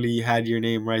literally had your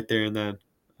name right there and then.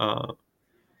 Uh,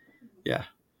 yeah.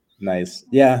 nice.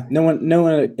 Yeah, no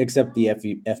one except the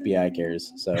FBI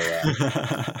cares. So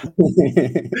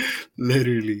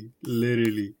Literally.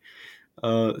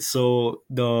 So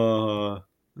the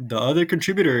other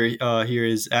contributor here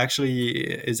is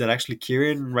that actually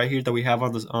Kieran right here that we have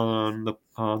on the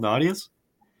audience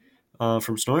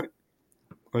from Snort,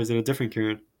 or is it a different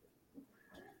Kieran?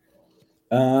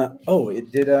 oh,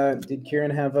 it did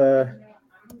Kieran have a?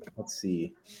 Let's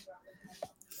see.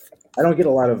 I don't get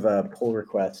a lot of pull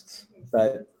requests,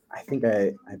 but I think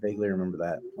I vaguely remember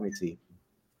that. Let me see.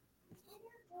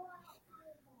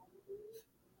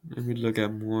 Let me look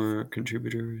at more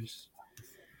contributors.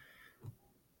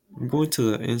 I'm going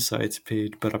to the insights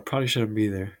page, but I probably shouldn't be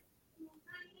there.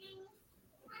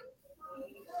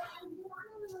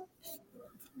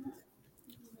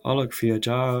 Alok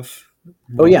Fiajav.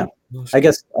 Oh yeah, I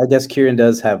guess Kieran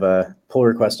does have a pull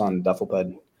request on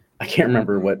Duffelpud. I can't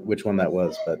remember which one that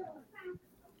was, but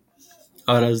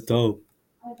Oh, that's dope.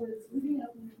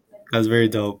 That's very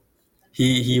dope.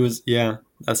 He was, yeah.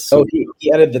 That's oh, super.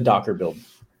 he added the Docker build.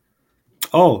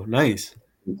 Oh, nice.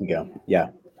 We can go. Yeah.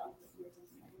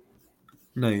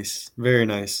 Nice, very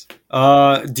nice.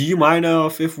 Do you mind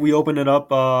if we open it up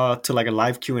to like a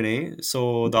live Q&A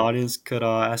so the audience could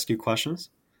ask you questions?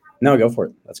 No, go for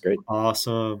it. That's great.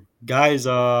 Awesome. Guys,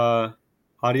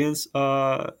 audience,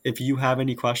 if you have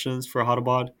any questions for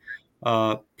Hodlbod,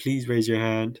 please raise your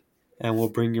hand and we'll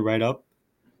bring you right up.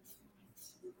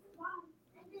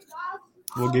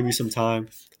 We'll give you some time.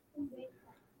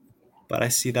 But I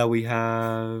see that we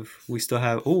still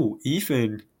have, oh,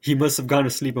 Ethan. He must have gone to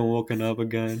sleep and woken up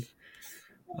again.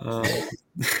 Uh,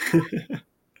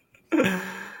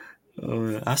 oh,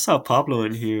 man. I saw Pablo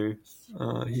in here.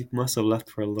 He must have left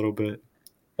for a little bit.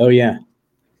 Oh yeah,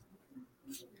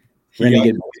 He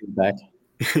Renegade is back.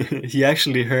 he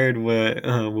actually heard what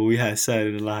we had said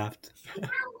and laughed.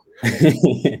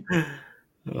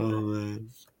 Oh man!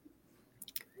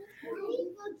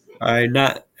 All right,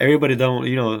 not everybody don't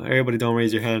everybody don't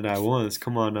raise your hand at once.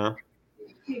 Come on now.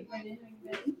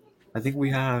 I think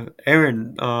we have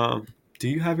Aaron. Do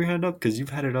you have your hand up? Because you've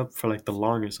had it up for like the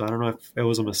longest, so I don't know if it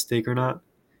was a mistake or not.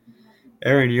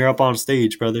 Aaron, you're up on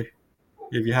stage, brother.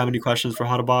 If you have any questions for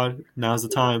Hodlbod, now's the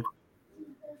time.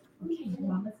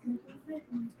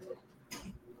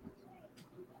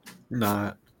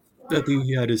 Nah, I think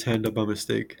he had his hand up by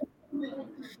mistake.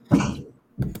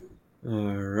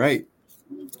 All right.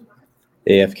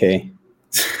 AFK.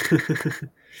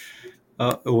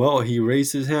 Well, he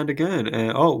raised his hand again,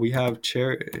 and oh, we have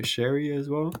Sherry as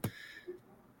well.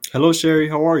 Hello, Sherry.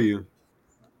 How are you?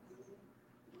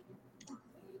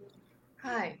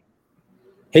 Hi.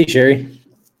 Hey Sherry.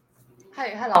 Hi,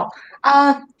 hello.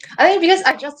 I think because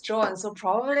I just joined, so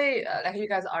probably like you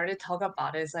guys already talked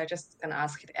about it, so I just gonna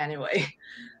ask it anyway.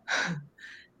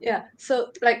 Yeah.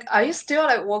 So like, are you still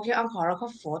like working on Oracle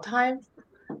full time?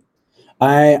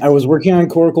 I was working on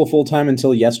Coracle full time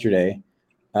until yesterday.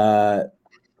 Uh,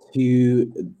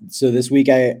 so this week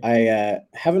I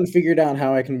haven't figured out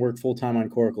how I can work full time on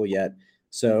Coracle yet.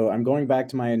 So I'm going back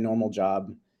to my normal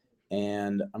job,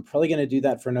 and I'm probably going to do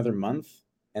that for another month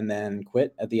and then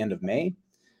quit at the end of May.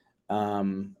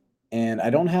 Um, and I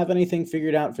don't have anything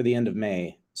figured out for the end of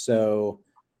May, so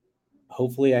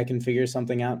hopefully I can figure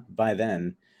something out by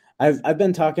then. I've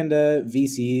been talking to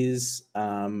VCs,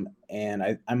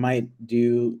 and I might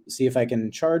see if I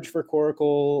can charge for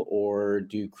Coracle or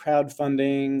do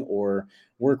crowdfunding or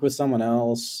work with someone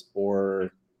else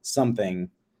or something.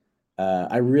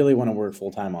 I really want to work full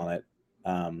time on it,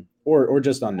 or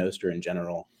just on Nostr in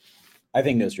general. I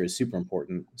think Nostr is super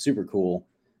important, super cool,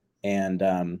 and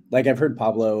like I've heard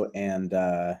Pablo and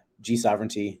G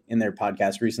Sovereignty in their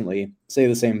podcast recently say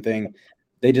the same thing.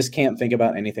 They just can't think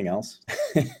about anything else.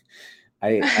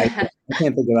 I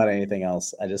can't think about anything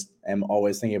else. I just am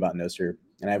always thinking about Nostr,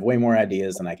 and I have way more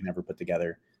ideas than I can ever put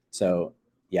together. So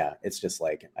yeah, it's just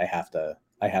like I have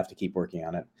to keep working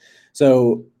on it.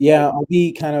 So yeah, I'll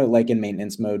be kind of like in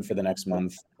maintenance mode for the next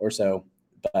month or so.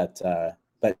 But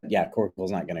yeah,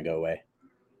 Coracle's not going to go away.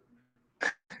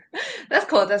 That's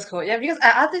cool. That's cool. Yeah, because I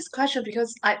asked this question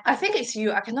because I think it's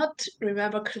you. I cannot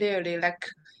remember clearly. Like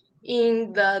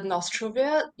in the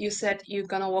Nostrovia, you said you're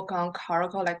gonna work on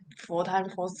Oracle like full time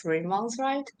for 3 months,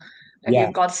 right? Like you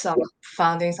Yeah. got some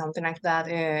funding, something like that.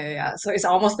 Yeah. So it's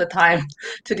almost the time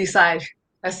to decide.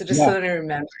 I just Yeah, suddenly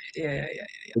remember it. Yeah, yeah,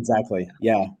 yeah. exactly.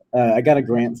 Yeah, I got a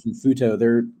grant from Futo.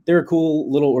 They're a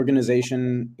cool little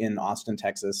organization in Austin,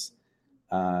 Texas.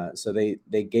 So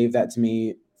they gave that to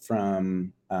me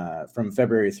from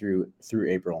February through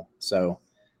April. So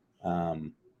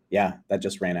um, yeah, that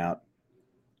just ran out.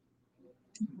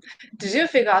 Did you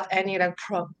figure out any like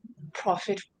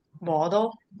profit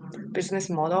model, business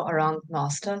model around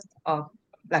Nostr, or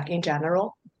like in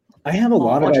general, I have a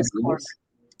lot of or just core? ideas,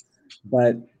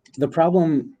 but the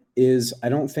problem is I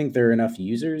don't think there are enough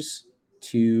users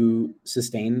to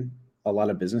sustain a lot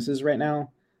of businesses right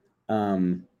now.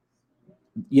 Um,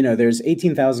 there's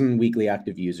 18,000 weekly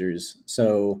active users.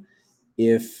 So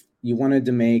if you wanted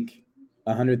to make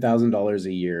 $100,000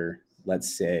 a year,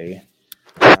 let's say,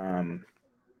 um,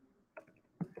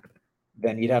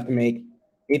 then you'd have to make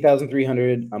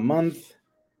 8,300 a month.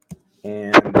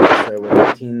 And so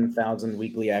with 18,000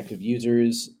 weekly active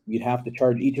users, you'd have to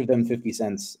charge each of them 50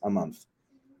 cents a month,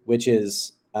 which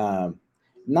is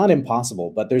not impossible,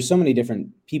 but there's so many different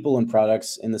people and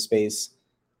products in the space.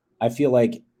 I feel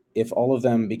like if all of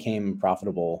them became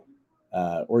profitable,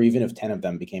 or even if 10 of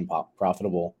them became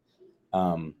profitable,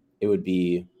 it would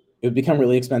become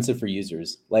really expensive for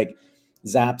users. Like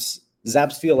zaps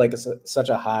feel like such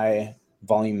a high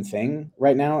volume thing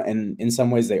right now, and in some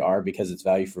ways they are because it's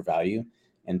value for value,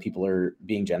 and people are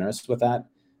being generous with that.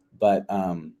 But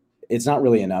it's not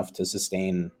really enough to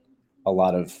sustain a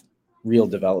lot of real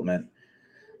development.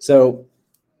 So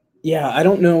yeah, I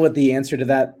don't know what the answer to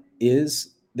that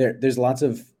is. There's lots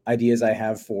of ideas I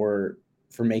have for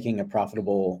making a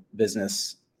profitable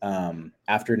business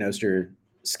after Nostr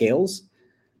scales,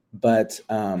 but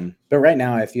right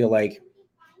now I feel like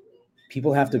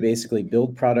people have to basically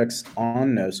build products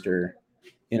on Nostr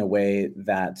in a way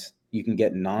that you can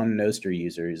get non-Nostr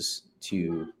users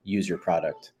to use your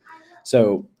product.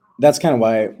 So that's kind of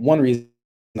why one reason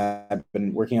I've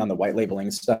been working on the white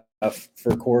labeling stuff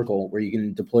for Coracle, where you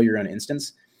can deploy your own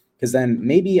instance, because then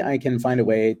maybe I can find a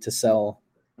way to sell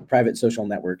private social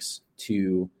networks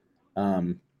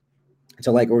um,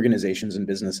 to like organizations and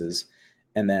businesses.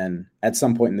 And then at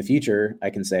some point in the future, I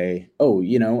can say, oh,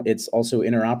 it's also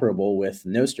interoperable with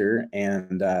Nostr,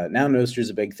 and now Nostr is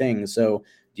a big thing. So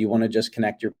do you want to just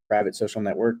connect your private social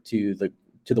network to the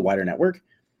wider network?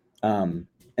 And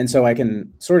so I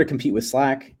can sort of compete with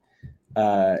Slack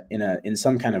in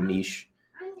some kind of niche,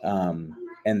 and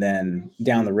then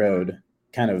down the road,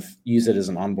 kind of use it as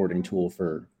an onboarding tool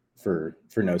for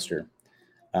Nostr.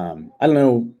 I don't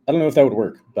know if that would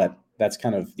work, but that's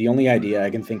kind of the only idea I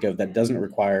can think of that doesn't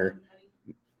require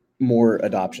more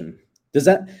adoption. Does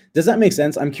that make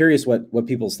sense? I'm curious what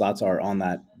people's thoughts are on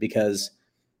that, because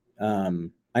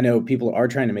I know people are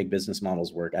trying to make business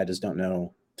models work. I just don't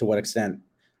know to what extent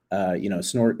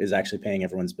Snort is actually paying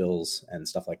everyone's bills and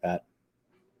stuff like that.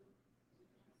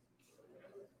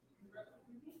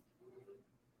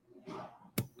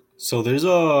 So there's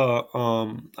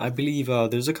I believe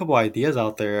there's a couple ideas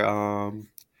out there.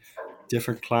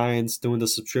 Different clients doing the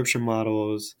subscription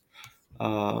models,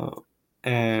 uh,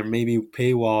 and maybe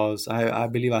paywalls. I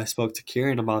believe I spoke to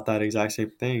Kieran about that exact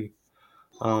same thing.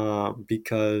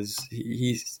 Because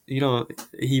he's,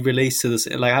 he relates to this.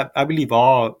 Like I believe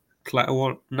all,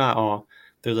 well, not all.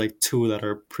 There's like two that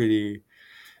are pretty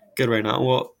good right now.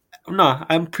 Well, no,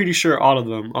 I'm pretty sure all of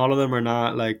them are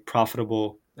not like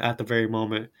profitable at the very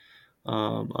moment,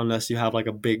 unless you have like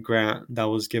a big grant that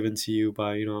was given to you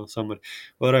by someone,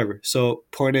 whatever. So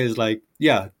point is, like,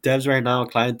 yeah, devs right now,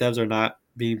 client devs are not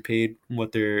being paid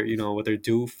what they're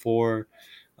due for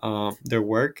their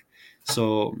work.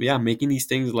 So yeah, making these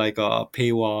things like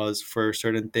paywalls for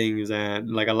certain things, and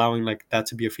like allowing like that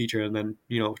to be a feature, and then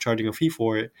charging a fee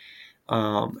for it,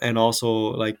 and also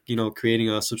like creating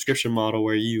a subscription model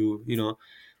where you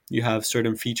have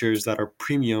certain features that are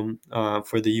premium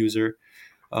for the user,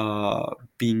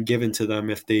 being given to them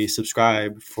if they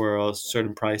subscribe for a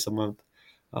certain price a month.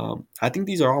 I think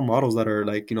these are all models that are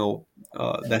like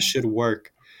that should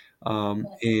work,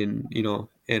 in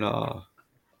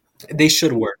they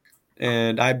should work,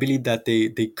 and I believe that they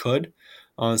could,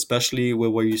 especially with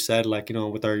what you said, like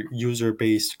with our user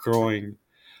base growing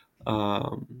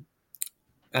um,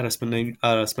 at a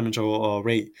exponential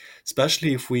rate,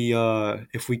 especially if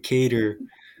we cater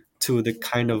to the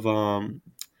kind of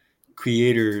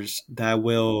creators that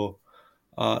will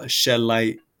shed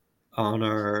light on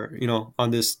our on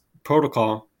this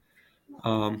protocol,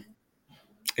 um,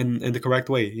 in the correct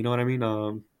way. You know what I mean?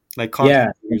 Like content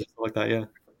Yeah, creators and stuff like that. Yeah.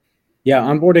 yeah,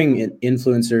 onboarding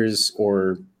influencers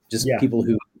or just Yeah. people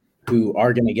who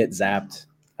are going to get zapped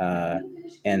uh,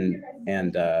 and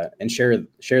share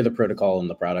the protocol and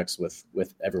the products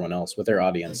with everyone else, with their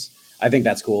audience. I think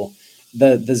that's cool.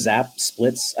 The Zap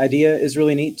splits idea is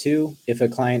really neat too. If a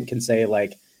client can say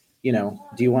like, do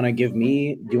you want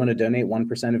to donate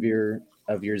 1% of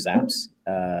your Zaps?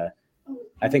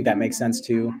 I think that makes sense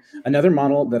too. Another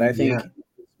model that I think Yeah.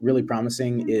 really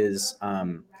promising is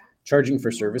charging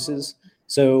for services.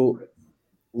 So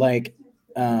like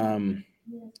um,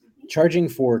 charging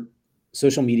for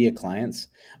social media clients.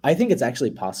 I think it's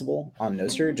actually possible on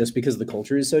Nostr just because the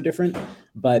culture is so different.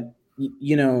 But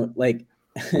like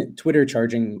Twitter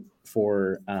charging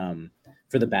for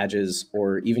the badges,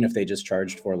 or even if they just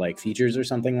charged for like features or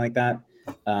something like that,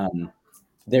 um,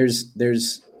 there's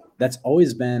that's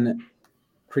always been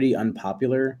pretty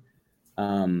unpopular.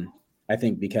 Um, I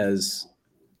think because,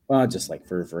 well, just like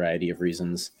for a variety of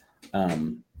reasons,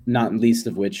 not least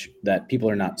of which that people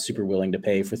are not super willing to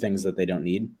pay for things that they don't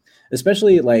need.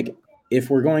 Especially like if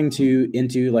we're going to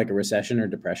into like a recession or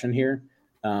depression here,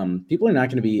 people are not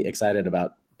going to be excited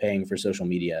about paying for social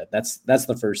media. That's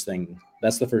the first thing.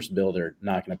 That's the first bill they're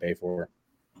not going to pay for.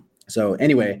 So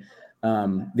anyway,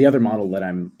 the other model that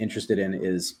I'm interested in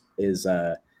is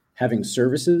having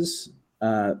services,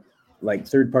 like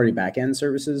third-party backend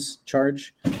services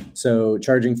charge. So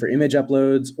charging for image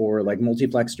uploads, or like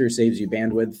Multiplexer saves you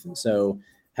bandwidth. So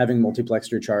having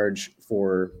Multiplexer charge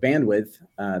for bandwidth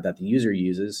that the user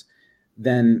uses,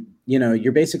 then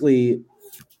you're basically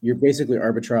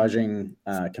arbitraging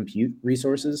compute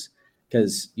resources,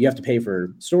 because you have to pay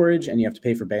for storage and you have to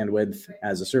pay for bandwidth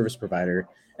as a service provider.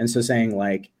 And so saying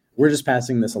like, we're just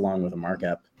passing this along with a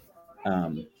markup,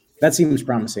 that seems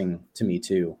promising to me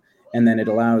too. And then it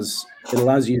allows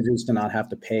users to not have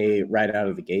to pay right out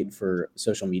of the gate for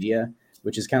social media,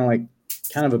 which is kind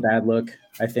of a bad look,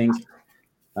 I think.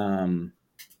 Um,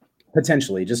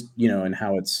 Potentially, just and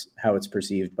how it's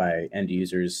perceived by end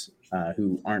users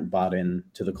who aren't bought in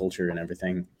to the culture and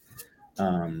everything.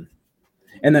 Um,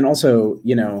 and then also,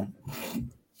 a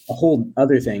whole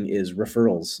other thing is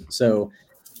referrals. So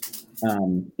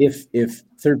if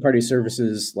third party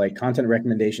services like content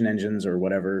recommendation engines or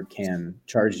whatever can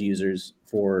charge users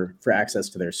for access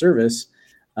to their service,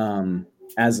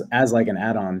 as like an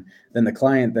add-on, then the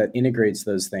client that integrates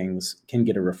those things can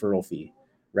get a referral fee,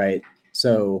 right?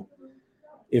 So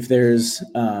if there's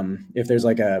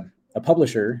like a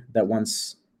publisher that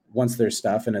wants their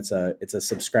stuff, and it's a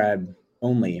subscribe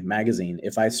only magazine,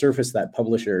 if I surface that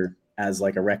publisher as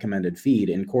like a recommended feed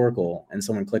in Coracle and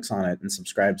someone clicks on it and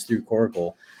subscribes through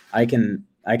Coracle, I can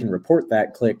report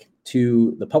that click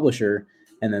to the publisher,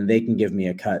 and then they can give me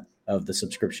a cut of the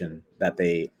subscription that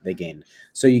they gained.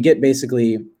 So you get,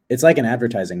 basically, it's like an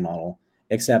advertising model,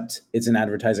 except it's an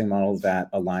advertising model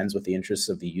that aligns with the interests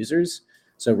of the users.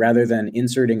 So rather than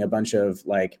inserting a bunch of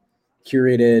like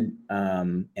curated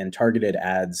and targeted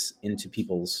ads into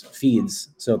people's feeds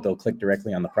so that they'll click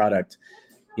directly on the product,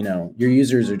 your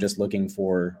users are just looking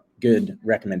for good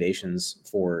recommendations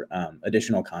for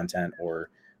additional content or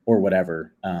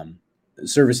whatever,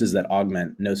 services that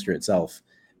augment Nostr itself,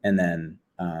 and then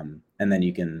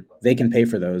they can pay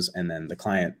for those, and then the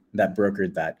client that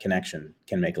brokered that connection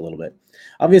can make a little bit.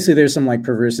 Obviously, there's some like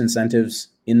perverse incentives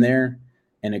in there,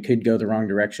 and it could go the wrong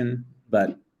direction,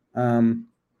 but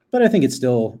I think it's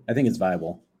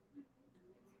viable.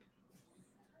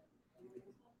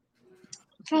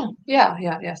 Oh, yeah.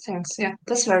 Thanks. Yeah,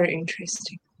 that's very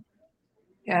interesting.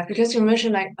 Yeah, because you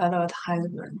mentioned like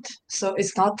advertisement, so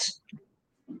it's not.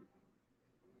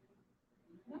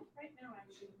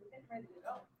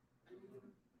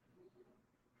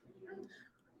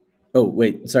 Oh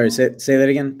wait, sorry. Say that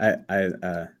again.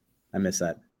 I missed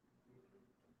that.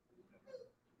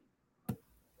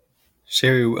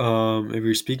 Sherry, if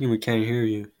you're speaking, we can't hear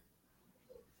you.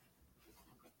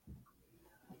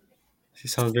 She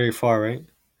sounds very far, right?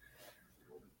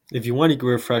 If you want, you can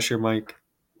refresh your mic.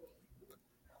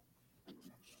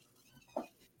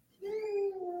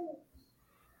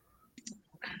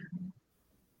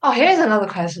 Oh, here's another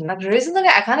question. Like recently,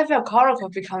 I kind of feel Coracle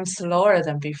becomes slower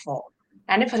than before.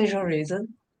 Any particular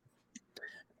reason?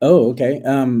 Oh, okay.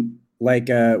 Like,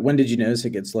 when did you notice it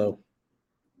get slow?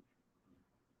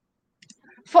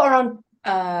 For around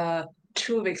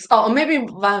 2 weeks, or maybe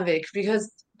 1 week,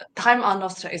 because time on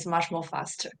Nostra is much more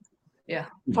faster. Yeah,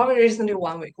 probably recently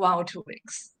 1 week, 1 or 2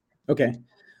 weeks. Okay.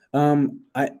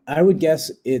 I would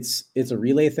guess it's a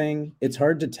relay thing. It's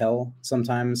hard to tell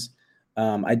sometimes.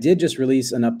 I did just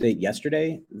release an update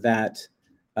yesterday that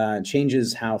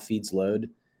changes how feeds load,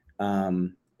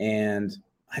 and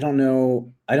I don't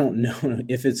know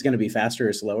if it's going to be faster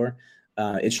or slower.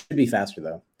 It should be faster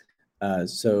though.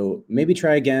 So maybe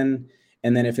try again.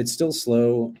 And then if it's still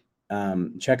slow,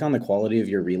 check on the quality of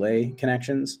your relay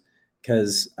connections,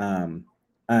 because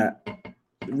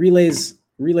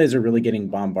relays are really getting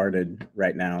bombarded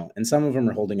right now, and some of them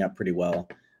are holding up pretty well,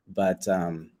 but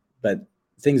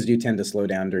things do tend to slow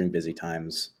down during busy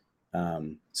times.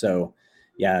 So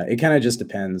yeah, it kind of just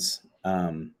depends.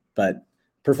 But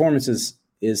performance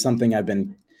is something I've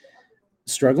been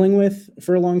struggling with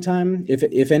for a long time.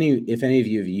 If any of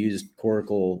you have used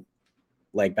Coracle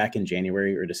like back in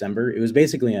January or December, it was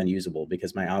basically unusable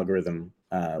because my algorithm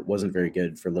wasn't very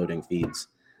good for loading feeds.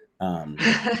 And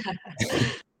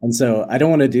so I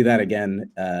don't want to do that again,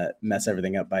 mess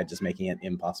everything up by just making it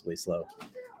impossibly slow.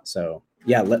 So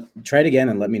yeah, try it again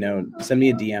and let me know. Send me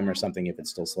a DM or something if it's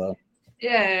still slow.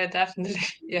 Yeah, definitely.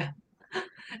 Yeah.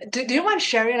 Do you mind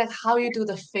sharing like how you do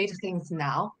the feed things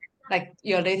now? Like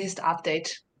your latest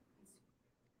update?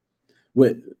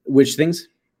 Which things?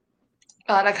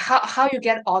 Like how you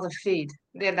get all the feed?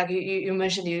 Yeah, like you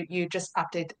mentioned you just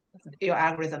update your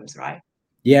algorithms, right?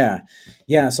 Yeah.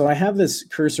 So I have this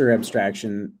cursor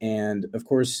abstraction, and of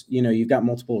course, you've got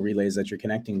multiple relays that you're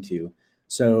connecting to.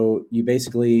 So you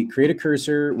basically create a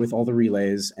cursor with all the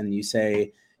relays, and you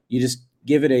just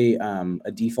give it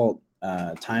a default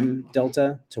time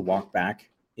delta to walk back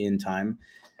in time.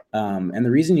 And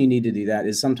the reason you need to do that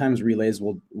is sometimes relays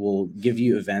will give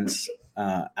you events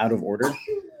out of order.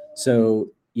 So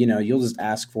you'll just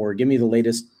ask for, give me the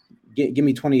latest, give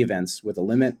me 20 events with a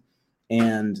limit,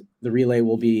 and the relay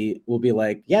will be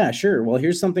like, yeah, sure. Well,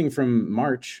 here's something from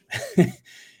March,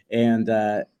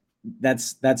 and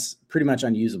that's pretty much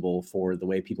unusable for the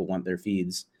way people want their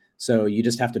feeds. So you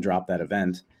just have to drop that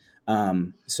event.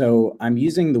 So I'm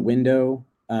using the window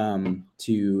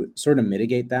to sort of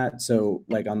mitigate that. So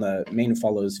like on the main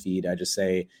follows feed, I just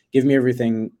say, give me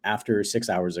everything after 6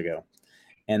 hours ago.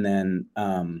 And then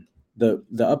the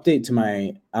update to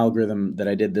my algorithm that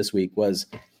I did this week was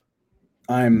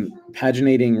I'm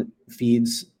paginating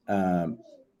feeds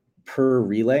per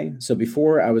relay. So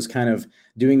before I was kind of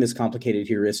doing this complicated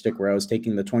heuristic where I was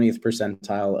taking the 20th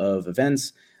percentile of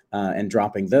events and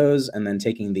dropping those, and then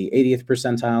taking the 80th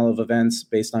percentile of events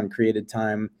based on created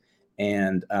time,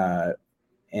 and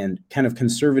kind of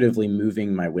conservatively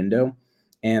moving my window.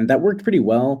 And that worked pretty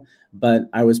well, but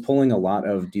I was pulling a lot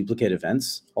of duplicate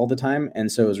events all the time, and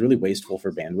so it was really wasteful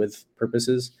for bandwidth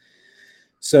purposes.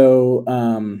 So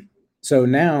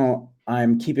now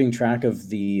I'm keeping track of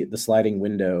the sliding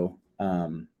window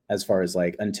as far as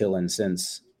like until and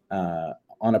since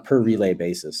on a per relay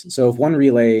basis. So if one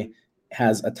relay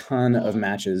has a ton of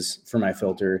matches for my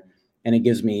filter and it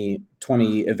gives me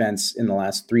 20 events in the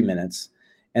last 3 minutes,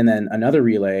 and then another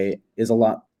relay is a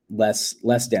lot less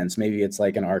dense, maybe it's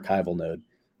like an archival node,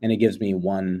 and it gives me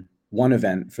one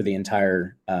event for the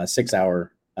entire 6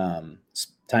 hour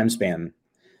time span,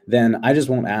 then I just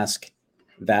won't ask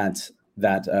that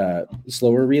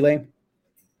slower relay,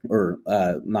 or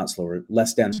not slower,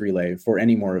 less dense relay for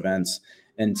any more events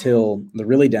until the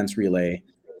really dense relay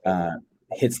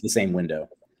hits the same window,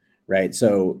 right?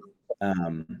 So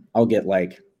I'll get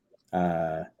like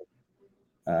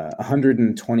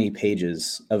 120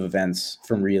 pages of events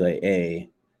from relay A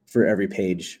for every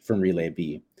page from relay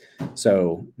B.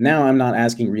 So now I'm not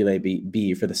asking relay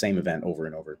B for the same event over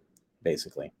and over,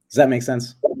 basically. Does that make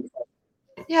sense?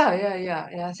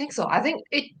 Yeah. I think so. I think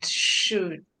it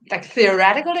should, like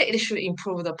theoretically, it should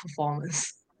improve the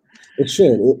performance. It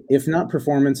should. If not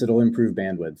performance, it'll improve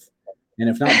bandwidth. And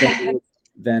if not bandwidth,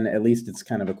 then at least it's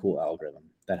kind of a cool algorithm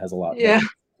that has a lot. Yeah.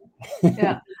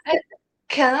 Yeah. And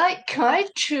can I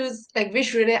choose like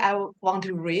which relay I want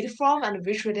to read from and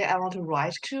which relay I want to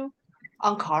write to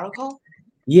on Coracle?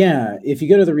 Yeah, if you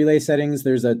go to the relay settings,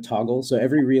 there's a toggle. So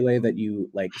every relay that you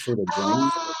like sort of join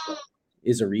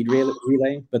is a read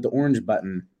relay, but the orange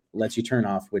button lets you turn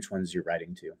off which ones you're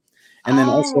writing to. And then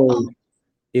also,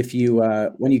 if you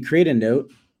when you create a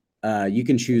note, you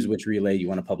can choose which relay you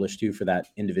want to publish to for that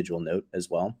individual note as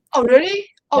well. Oh, really?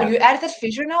 Oh, Yeah. you added that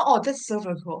feature now? Oh, that's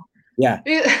super cool. Yeah.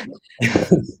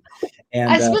 And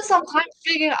I spent some time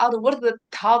figuring out what the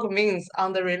toggle means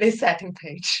on the relay setting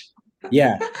page.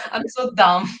 Yeah. I'm so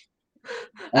dumb.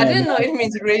 I didn't know it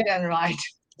means read and write.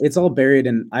 It's all buried,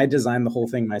 and I designed the whole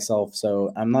thing myself,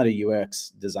 so I'm not a UX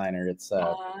designer. It's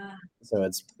so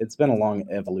it's been a long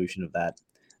evolution of that.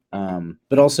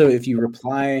 But also, if you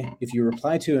reply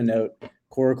to a note,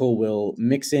 Coracle will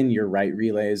mix in your write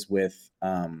relays with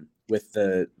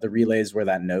the relays where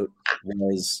that note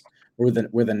was,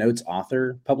 where the note's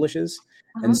author publishes.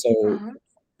 And so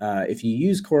if you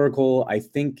use Coracle, I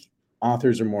think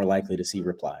authors are more likely to see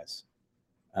replies.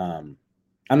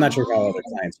 I'm not sure how other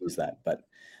clients use that, but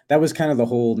that was kind of the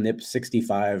whole NIP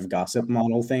 65 gossip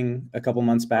model thing a couple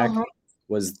months back.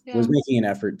 Was making an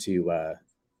effort to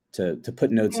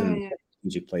put notes in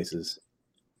strategic places.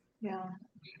 Yeah,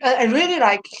 I really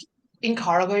like in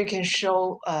Cargo you can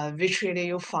show which relay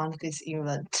you found this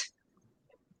event.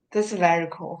 That's very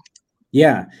cool.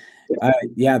 Yeah,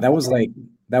 that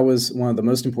was one of the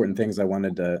most important things I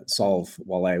wanted to solve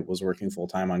while I was working full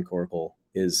time on Coracle,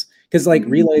 is because like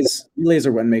relays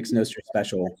are what makes Nostr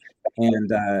special, and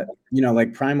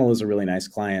like Primal is a really nice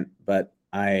client, but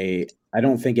I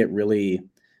don't think it really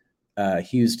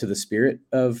hews to the spirit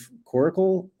of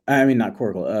Coracle. I mean, not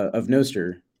Coracle, of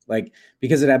Nostr, like,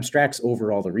 because it abstracts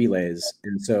over all the relays,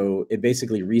 and so it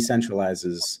basically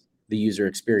re-centralizes the user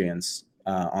experience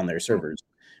on their servers,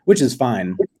 which is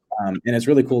fine, and it's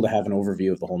really cool to have an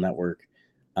overview of the whole network.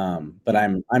 But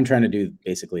I'm trying to do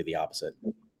basically the opposite.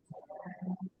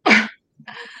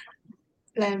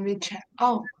 Let me check.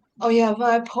 Oh yeah, when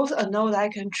I post a node, I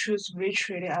can choose which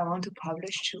relay I want to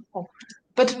publish to. Oh,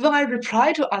 but when I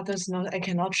reply to others' node, I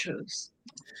cannot choose.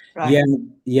 Right?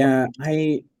 Yeah.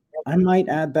 I might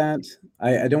add that.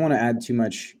 I don't want to add too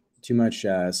much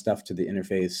stuff to the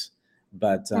interface,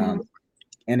 but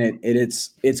and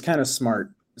it's kind of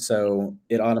smart, so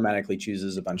it automatically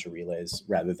chooses a bunch of relays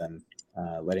rather than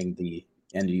letting the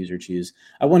end user choose.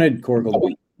 I wanted Coracle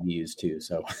to be used too,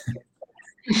 so.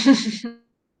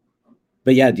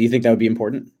 But yeah, do you think that would be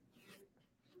important?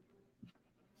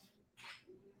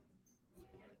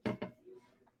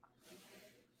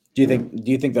 Do you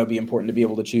think that would be important to be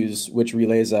able to choose which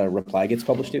relays a reply gets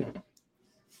published to?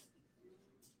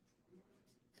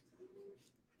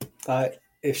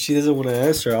 If she doesn't want to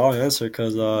answer, I'll answer,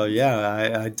 because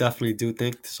I definitely do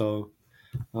think so.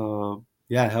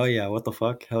 Yeah, hell yeah, what the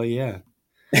fuck, hell yeah.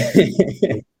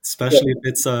 Especially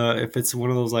if it's one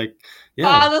of those, like,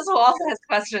 yeah. That's who also has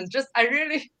questions. Just I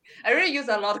really use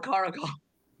a lot of Coracle.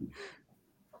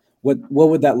 What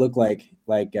would that look like?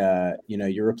 Like,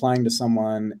 you're replying to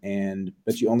someone,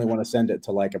 but you only want to send it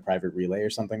to like a private relay or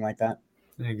something like that?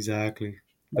 Exactly.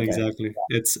 Okay. Exactly.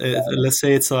 Let's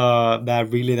say it's that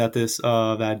relay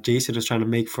that Jason is trying to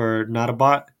make for not a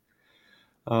bot.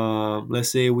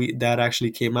 Let's say that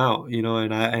actually came out,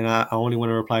 and I only want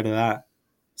to reply to that.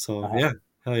 So yeah,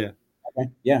 hell yeah. Okay.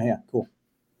 Yeah, cool.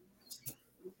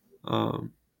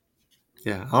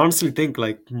 Yeah, I honestly think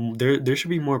like there should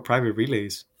be more private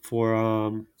relays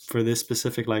for this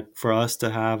specific, like, for us to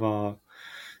have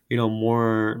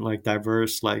more like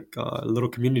diverse, like, little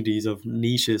communities of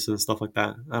niches and stuff like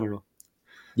that. I don't know.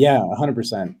 Yeah,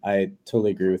 100%. I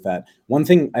totally agree with that. One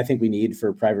thing I think we need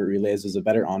for private relays is a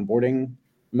better onboarding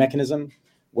mechanism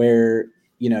where,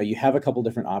 you have a couple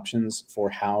different options for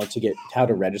how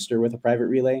to register with a private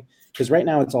relay. Because right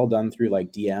now it's all done through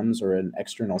like DMs or an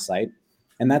external site.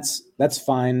 And that's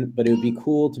fine, but it would be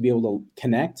cool to be able to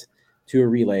connect to a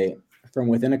relay from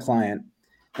within a client,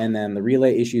 and then the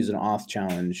relay issues an auth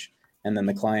challenge, and then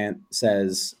the client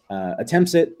says,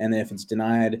 attempts it, and then if it's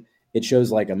denied, it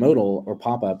shows like a modal or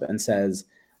pop-up and says,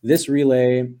 this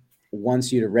relay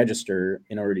wants you to register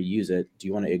in order to use it. Do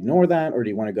you want to ignore that, or do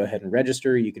you want to go ahead and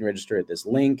register? You can register at this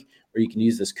link, or you can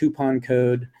use this coupon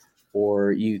code,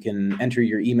 or you can enter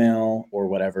your email or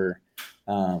whatever.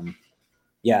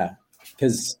 Yeah,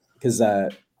 because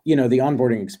the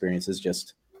onboarding experience is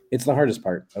it's the hardest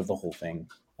part of the whole thing.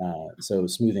 So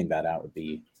smoothing that out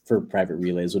for private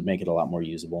relays would make it a lot more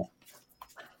usable.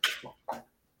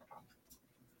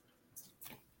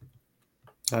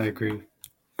 I agree.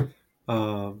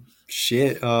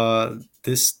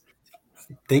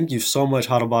 Thank you so much,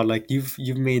 Hodlbod. Like, you've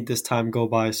made this time go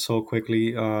by so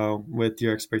quickly with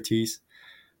your expertise.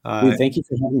 Dude, thank you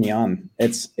for having me on.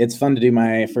 It's fun to do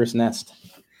my first nest.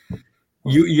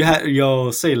 You had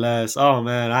say less. Oh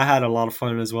man, I had a lot of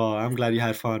fun as well. I'm glad you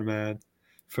had fun, man.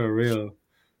 For real.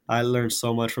 I learned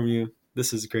so much from you.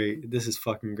 This is great. This is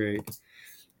fucking great.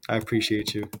 I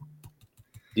appreciate you.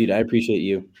 Dude, I appreciate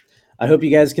you. I hope you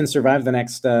guys can survive the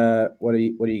next what do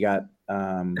you got? 8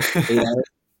 hours?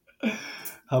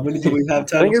 How many do we have?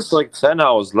 10? I think it's like 10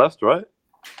 hours left, right?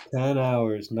 10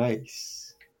 hours.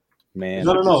 Nice. Man.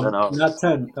 No, not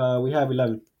 10. We have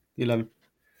 11.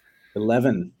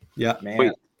 11. Yeah.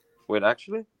 Man. Wait,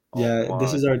 actually? Yeah,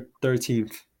 this is our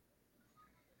 13th.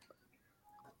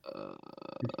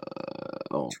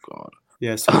 Oh god.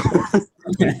 Yes.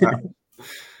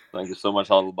 Thank you so much,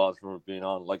 Hodlbod, for being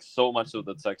on. Like, so much of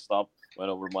the tech stuff went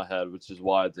over my head, which is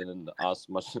why I didn't ask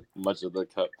much of the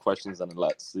questions and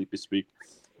let Sleepy speak,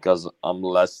 because I'm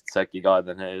less techie guy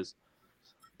than he is.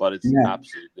 But it's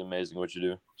absolutely amazing what you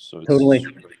do. So it's totally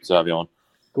great to have you on.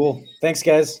 Cool. Thanks,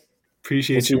 guys.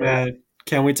 Appreciate you, man.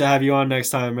 Can't wait to have you on next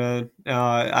time, man.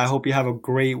 I hope you have a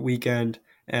great weekend.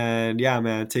 And yeah,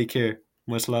 man, take care.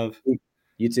 Much love.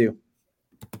 You too.